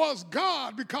thinking it was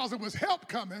God because it was help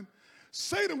coming,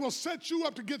 Satan will set you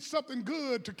up to get something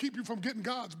good to keep you from getting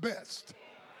God's best.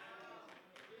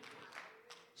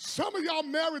 Some of y'all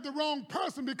married the wrong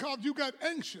person because you got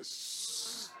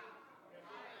anxious.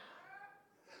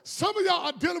 Some of y'all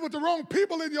are dealing with the wrong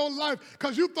people in your life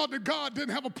because you thought that God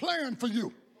didn't have a plan for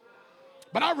you.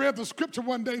 But I read the scripture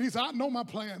one day and he said, I know my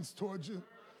plans towards you.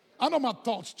 I know my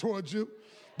thoughts towards you.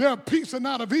 They're peace and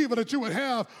not of evil, that you would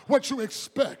have what you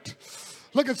expect.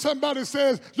 Look at somebody that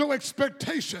says your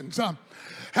expectations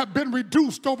have been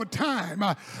reduced over time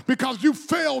because you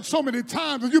failed so many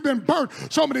times and you've been burnt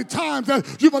so many times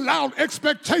that you've allowed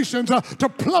expectations to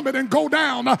plummet and go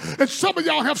down. And some of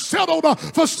y'all have settled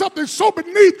for something so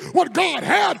beneath what God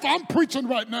had for. I'm preaching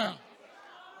right now.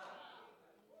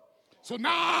 So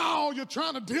now you're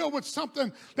trying to deal with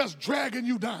something that's dragging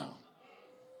you down.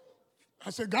 I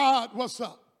said, God, what's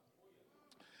up?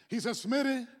 He said,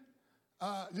 Smitty,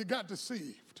 you got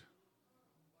deceived.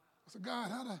 I said,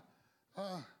 God, how to,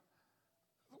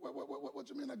 what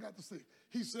you mean I got deceived?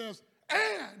 He says,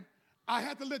 and I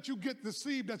had to let you get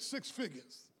deceived at 6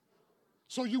 figures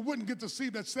so you wouldn't get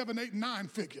deceived at 7, 8, 9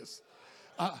 figures.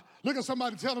 Look at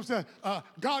somebody, tell them, say,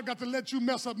 God got to let you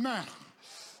mess up now.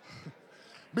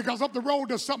 Because up the road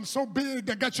there's something so big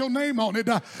that got your name on it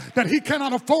that he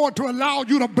cannot afford to allow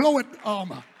you to blow it. Oh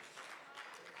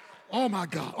my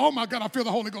God, I feel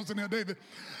the Holy Ghost in there, David.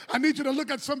 I need you to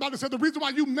look at somebody and say, the reason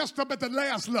why you messed up at the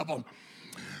last level,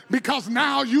 because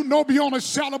now you know beyond a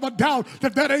shadow of a doubt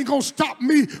that ain't gonna stop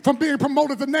me from being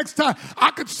promoted the next time.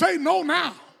 I could say no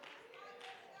now.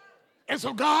 And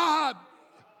so God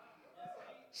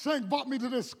brought me to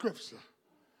this scripture.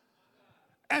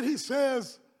 And he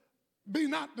says, be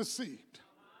not deceived.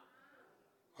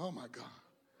 Oh my God.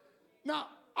 Now,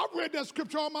 I've read that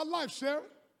scripture all my life, Sharon.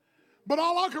 But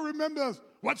all I can remember is,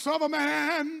 whatsoever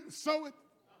man soweth,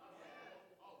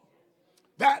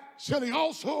 that shall he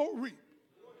also reap.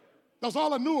 That's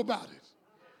all I knew about it.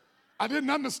 I didn't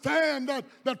understand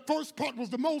that first part was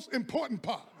the most important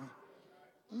part.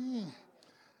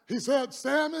 He said,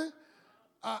 Sammy,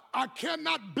 I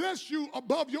cannot bless you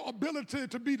above your ability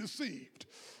to be deceived.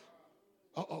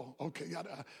 Okay,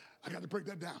 I got to break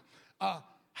that down.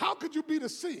 How could you be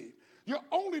deceived? You're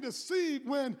only deceived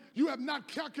when you have not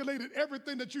calculated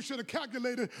everything that you should have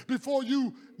calculated before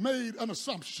you made an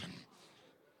assumption.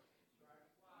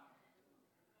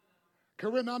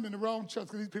 Corinne, I'm in the wrong church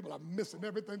because these people are missing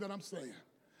everything that I'm saying.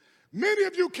 Many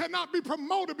of you cannot be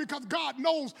promoted because God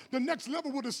knows the next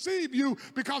level will deceive you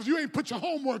because you ain't put your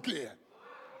homework in.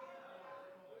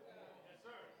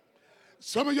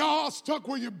 Some of y'all are stuck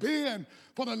where you've been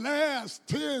for the last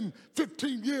 10,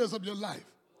 15 years of your life.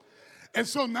 And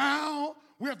so now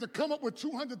we have to come up with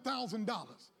 $200,000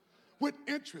 with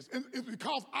interest. And it's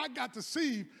because I got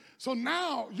deceived. So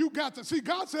now you got to see,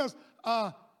 God says,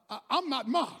 I'm not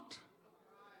mocked.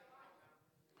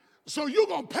 So you're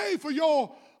going to pay for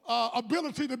your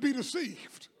ability to be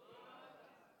deceived.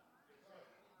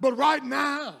 But right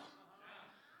now,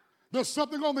 there's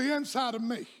something on the inside of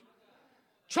me.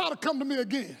 Try to come to me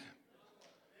again.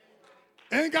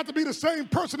 It ain't got to be the same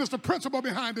person. It's the principle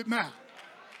behind it now.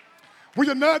 Will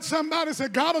you nudge somebody and say,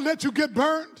 God will let you get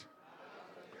burned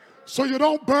so you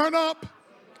don't burn up?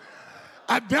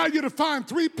 I dare you to find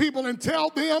 3 people and tell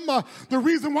them the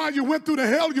reason why you went through the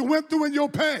hell you went through in your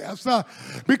past.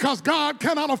 Because God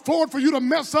cannot afford for you to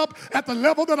mess up at the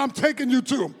level that I'm taking you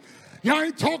to. Y'all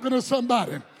ain't talking to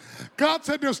somebody. God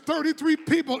said there's 33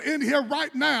 people in here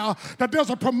right now that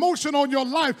there's a promotion on your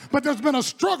life, but there's been a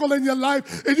struggle in your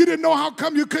life, and you didn't know how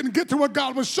come you couldn't get to what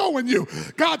God was showing you.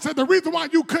 God said the reason why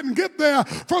you couldn't get there,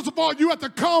 first of all, you had to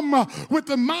come with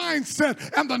the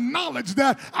mindset and the knowledge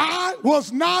that I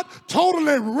was not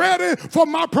totally ready for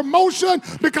my promotion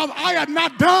because I had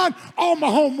not done all my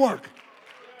homework.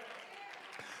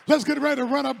 Let's get ready to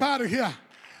run up out of here.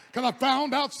 Because I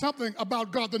found out something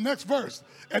about God. The next verse.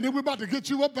 And then we're about to get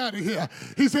you up out of here.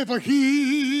 He said, for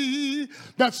he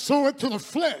that soweth to the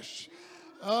flesh.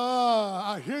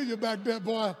 I hear you back there,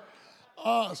 boy.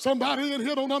 Somebody in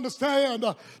here don't understand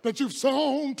that you've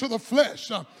sown to the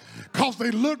flesh because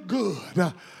they look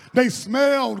good. They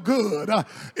smelled good.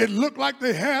 It looked like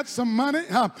they had some money.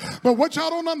 But what y'all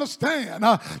don't understand,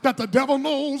 that the devil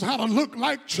knows how to look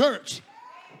like church.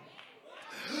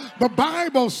 The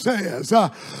Bible says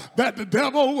that the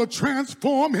devil will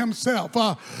transform himself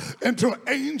into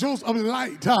angels of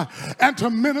light and to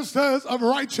ministers of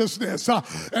righteousness.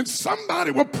 And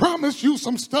somebody will promise you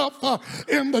some stuff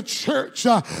in the church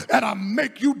that'll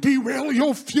make you derail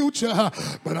your future.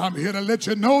 But I'm here to let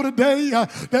you know today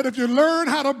that if you learn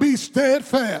how to be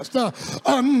steadfast,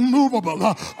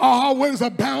 unmovable, always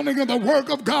abounding in the work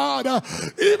of God,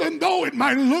 even though it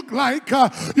might look like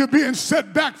you're being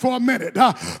set back for a minute.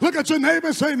 Look at your neighbor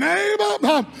and say,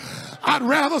 neighbor, I'd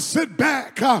rather sit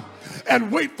back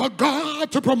and wait for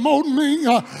God to promote me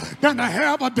than to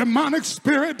have a demonic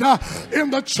spirit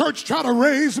in the church try to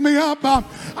raise me up.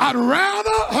 I'd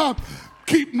rather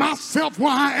keep myself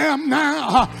where I am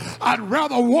now. I'd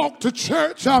rather walk to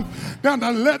church than to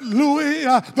let Louis,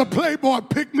 the playboy,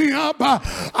 pick me up.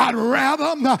 I'd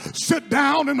rather sit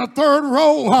down in the third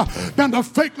row than to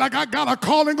fake like I got a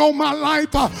calling on my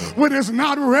life when it's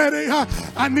not ready.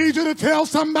 I need you to tell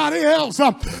somebody else.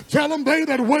 Tell them they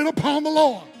that wait upon the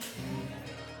Lord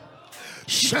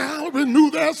shall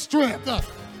renew their strength.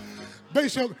 They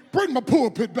shall bring my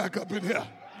pulpit back up in here.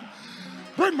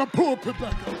 Bring my pulpit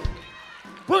back up.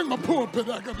 Bring my pulpit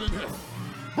back up in here.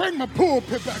 Bring my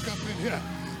pulpit back up in here.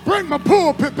 Bring my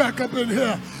pulpit back up in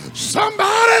here.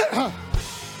 Somebody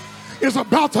is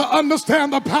about to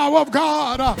understand the power of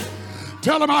God.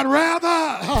 Tell them I'd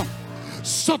rather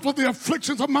suffer the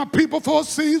afflictions of my people for a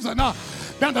season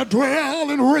than to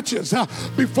dwell in riches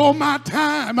before my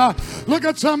time. Look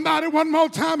at somebody one more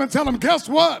time and tell them, guess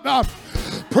what?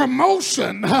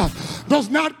 Promotion does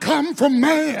not come from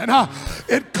man.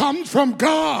 It comes from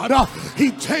God.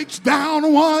 He takes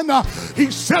down one.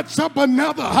 He sets up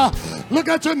another. Look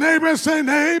at your neighbor and say,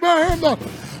 neighbor,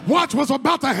 watch what's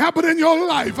about to happen in your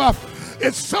life.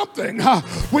 It's something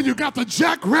when you got the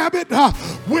jackrabbit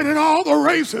winning all the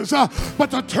races,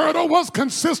 but the turtle was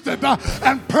consistent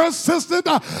and persistent.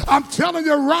 I'm telling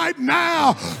you right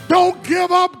now, don't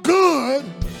give up good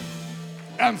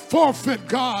and forfeit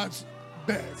God's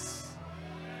best.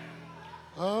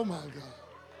 Oh my God.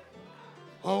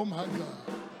 Oh my God.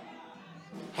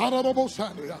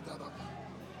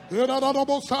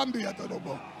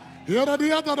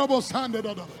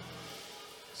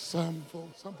 Some folks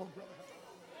rather.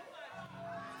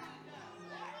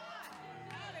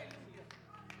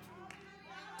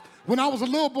 When I was a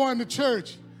little boy in the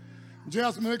church,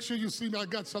 Jasmine, make sure you see me. I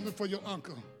got something for your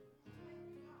uncle.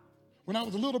 When I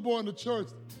was a little boy in the church,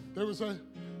 they would say,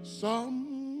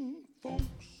 some folks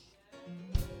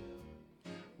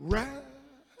rather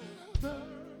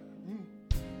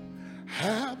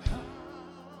have house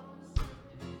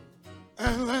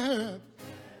and land.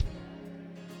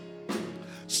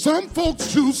 Some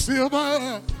folks choose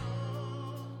silver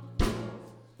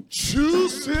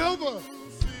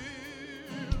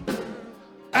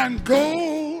and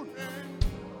gold.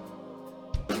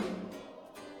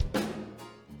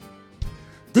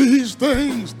 These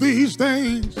things,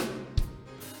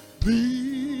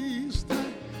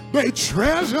 they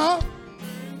treasure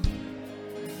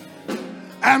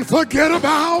and forget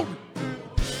about.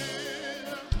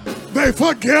 They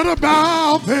forget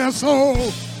about their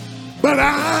soul. But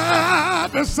I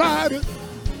decided,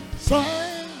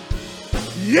 son,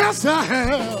 yes I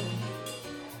have,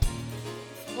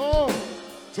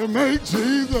 to make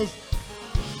Jesus.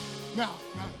 Now,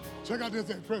 check out this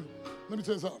thing. Let me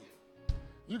tell you something.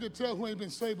 You can tell who ain't been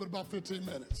saved but about 15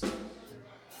 minutes.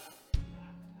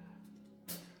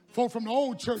 Folk from the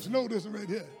old church know this right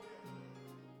here.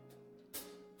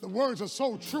 The words are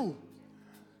so true.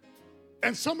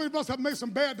 And some of us have made some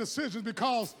bad decisions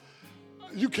because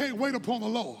you can't wait upon the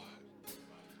Lord.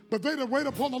 But they that wait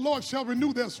upon the Lord shall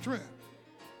renew their strength.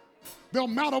 They'll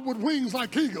mount up with wings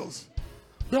like eagles.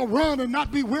 They'll run and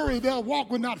not be weary. They'll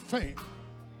walk and not faint.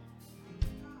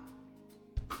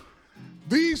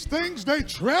 These things they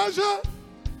treasure.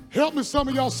 Help me, some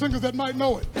of y'all singers that might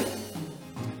know it.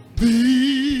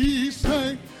 These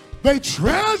things they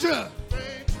treasure.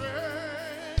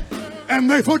 And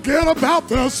they forget about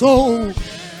their soul.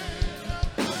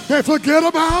 They forget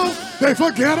about.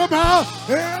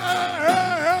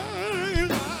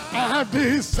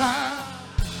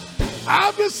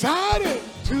 I've decided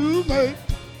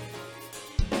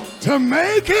to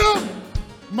make him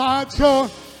my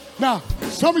choice. Now,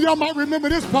 some of y'all might remember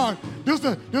this part. This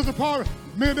is the part.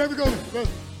 Me and David go.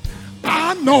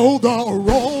 I know the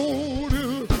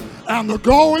road and the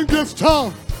going gets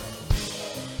tough,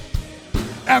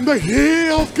 and the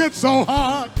hills get so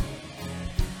hard.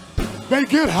 They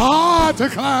get hard to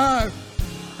climb.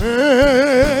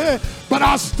 Hey, but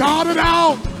I started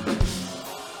out.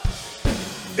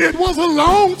 It was a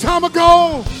long time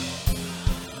ago.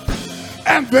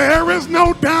 And there is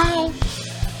no doubt.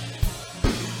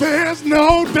 There's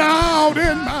no doubt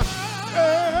in my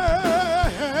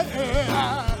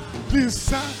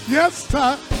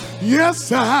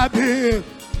yes, I did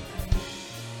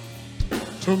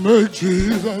to make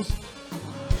Jesus.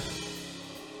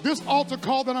 This altar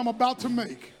call that I'm about to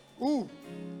make,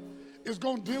 is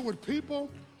going to deal with people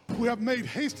who have made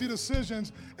hasty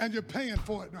decisions and you're paying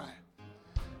for it, right?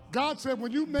 God said,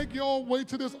 when you make your way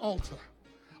to this altar,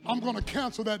 I'm going to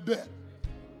cancel that debt.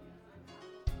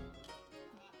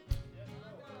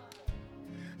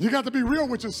 You got to be real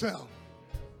with yourself.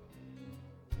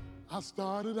 I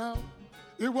started out,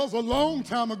 it was a long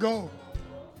time ago.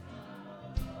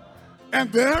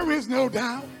 And there is no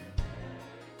doubt.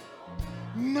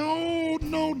 No,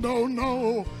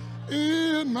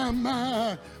 in my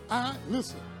mind.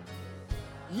 Listen.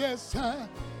 Yes, I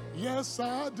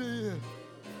did.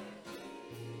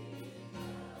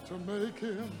 To make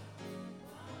him.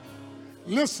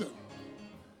 Listen,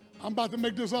 I'm about to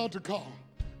make this altar call.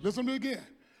 Listen to me again.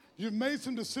 You've made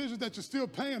some decisions that you're still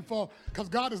paying for because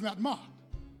God is not mocked.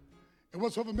 And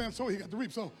whatsoever man sow, he got to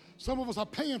reap. So some of us are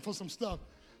paying for some stuff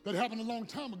that happened a long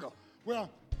time ago. Well,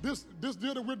 this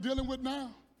deal that we're dealing with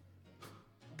now,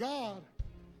 God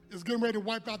is getting ready to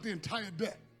wipe out the entire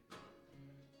debt.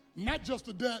 Not just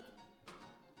the debt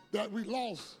that we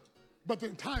lost, but the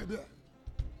entire debt.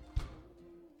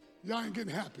 Y'all ain't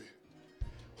getting happy.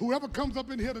 Whoever comes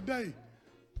up in here today,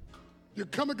 you're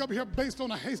coming up here based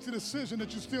on a hasty decision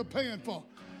that you're still paying for.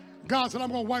 God said, I'm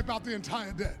going to wipe out the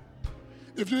entire debt.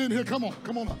 If you're in here, come on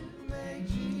up.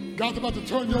 God's about to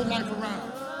turn your life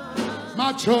around.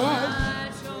 My choice.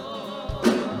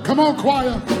 Come on,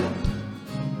 choir.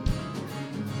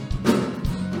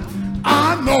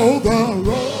 I know the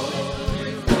road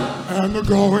and the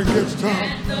going gets tough.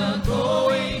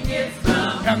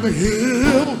 And the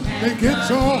hills, they get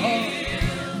so hard.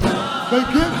 They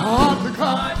get hard to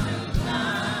come.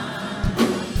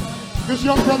 This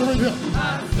young brother right here.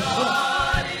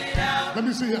 Let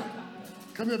me see you.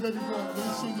 Come here, baby boy. Let me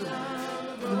see you.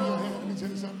 Give me your hand. Let me tell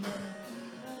you something, man.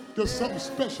 There's something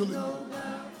special in you.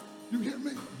 You hear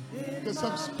me? There's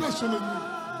something special in you.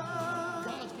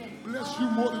 God's going to bless you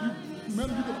more than you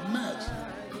can imagine.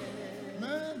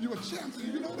 Man, you're a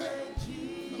champion. You know that?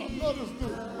 And I love this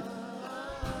dude.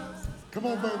 Come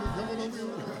on, baby. Come on over here.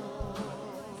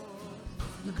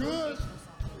 You good?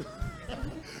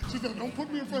 She said, don't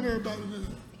put me in front of everybody.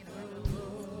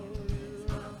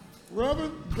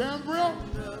 Reverend Gambriel,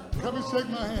 come and shake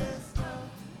my hand.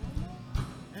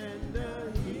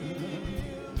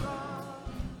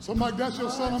 So, Mike, that's your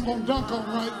son I'm going to dunk on,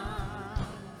 right?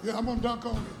 Yeah, I'm going to dunk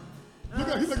on him. He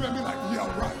looking at me like,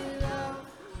 yeah, right.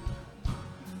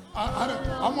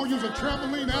 I'm going to use a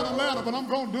trampoline and a ladder, but I'm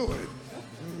going to do it.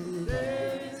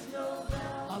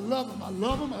 I love him. I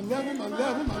love him. I love him. I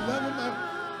love him. I love him.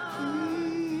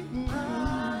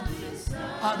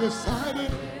 I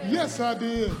decided, yes, I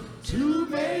did, to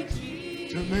make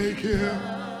him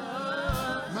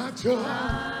my joy.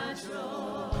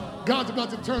 God's about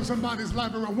to turn somebody's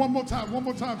life around. One more time,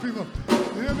 people.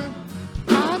 You hear me?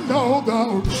 I know the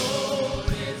road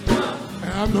is rough,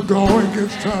 and the going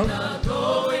gets tough.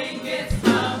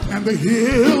 And the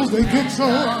hills, they get so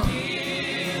high.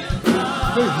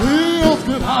 The hills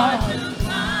get high.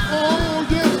 Oh,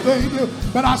 yes, they do.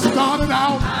 But I started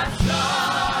out.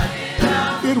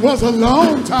 It was a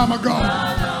long time ago.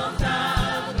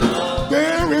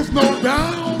 There is no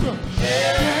doubt.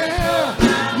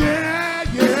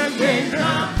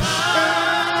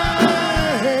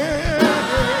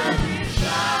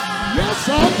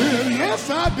 Yes,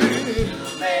 I did.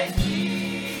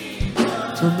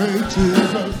 To make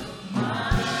Jesus.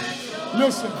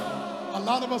 Listen, a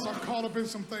lot of us are caught up in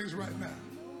some things right now.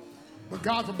 But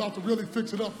God's about to really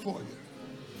fix it up for you.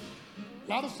 A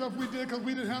lot of stuff we did because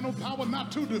we didn't have no power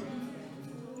not to do.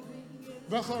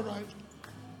 That's all right.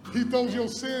 He throws your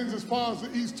sins as far as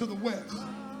the east to the west.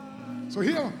 So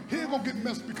he ain't going to get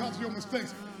messed because of your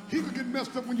mistakes. He could get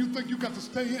messed up when you think you got to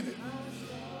stay in it.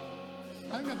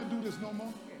 I ain't got to do this no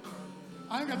more.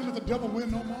 I ain't got to let the devil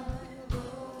win no more.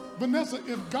 Vanessa,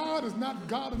 if God is not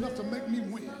God enough to make me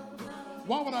win,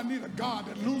 why would I need a God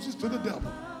that loses to the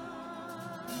devil?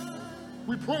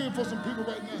 We're praying for some people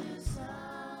right now.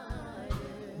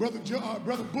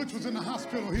 Brother Butch was in the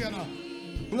hospital. He had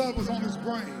blood was on his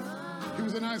brain. He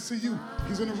was in ICU.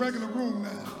 He's in a regular room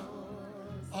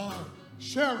now.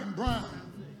 Sharon Brown,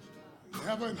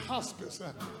 have her in hospice.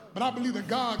 But I believe that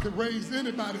God could raise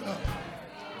anybody up.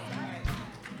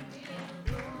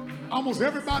 Almost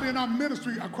everybody in our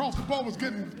ministry across the board was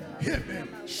getting hit and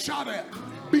shot at,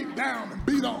 beat down and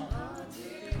beat on.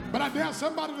 But I dare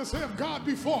somebody to say, if God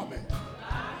be for me,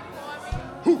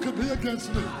 who could be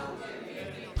against me?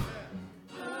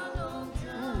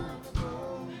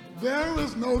 There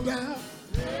is no doubt.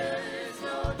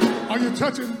 Are you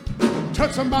touch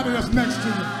somebody that's next to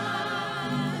you?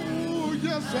 Oh,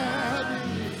 yes, I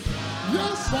did.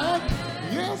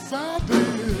 Yes, I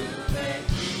did.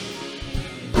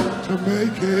 To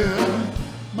make him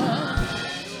mine.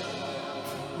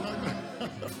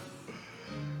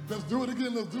 Let's do it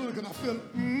again. Let's do it because I feel it.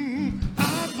 I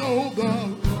know the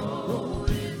road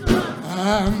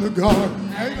and the garden.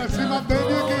 Hey, I see my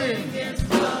baby again.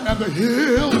 And the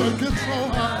hill that gets so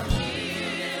high,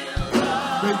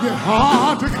 they get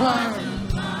hard to climb.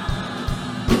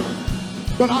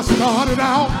 But I started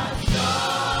out,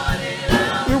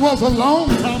 it was a long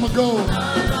time ago.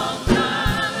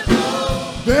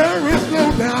 There is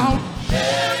no doubt.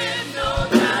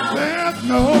 There's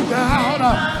no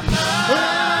doubt.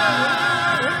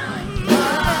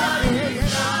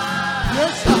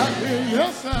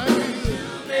 Yes, I did.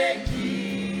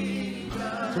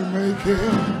 To make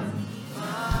him.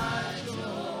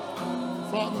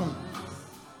 Father,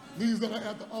 these that are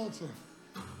at the altar,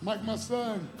 Mike, my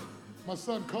son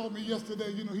called me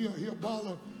yesterday. You know, he a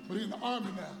baller, but he's in the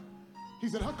Army now. He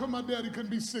said, how come my daddy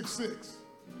couldn't be 6'6"?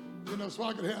 You know, so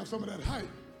I could have some of that height.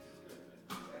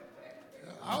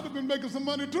 I would have been making some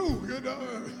money too, you know.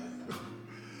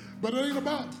 But it ain't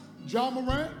about John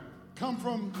Morant, come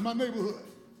from my neighborhood.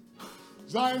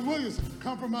 Zion Williamson,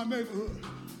 come from my neighborhood.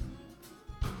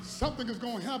 Something is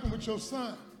going to happen with your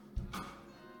son.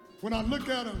 When I look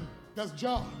at him, that's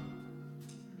John.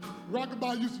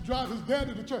 Rockabye used to drive his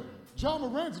daddy to church. John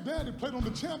Morant's daddy played on the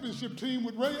championship team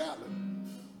with Ray Allen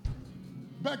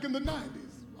back in the 90s.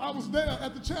 I was there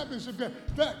at the championship game.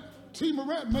 In fact, T.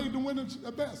 Morant made the winning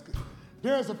basket.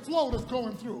 There's a flow that's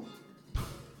going through.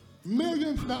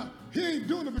 Millions. Now, he ain't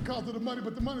doing it because of the money,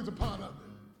 but the money's a part of it.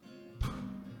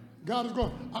 God is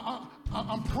going.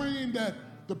 I'm praying that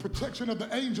the protection of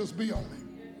the angels be on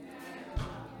him.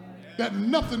 That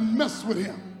nothing messes with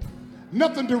him.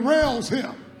 Nothing derails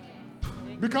him.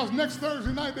 Because next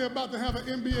Thursday night, they're about to have an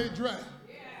NBA draft.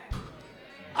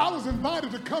 I was invited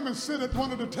to come and sit at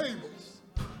one of the tables.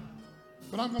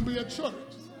 But I'm going to be at church.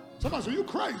 Somebody said, you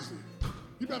crazy.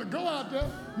 You better go out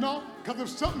there. No, because if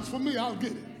something's for me, I'll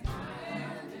get it.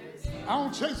 I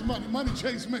don't chase money. Money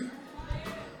chase me.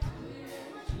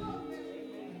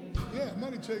 Yeah,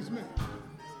 money chase me.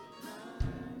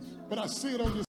 But I see it on your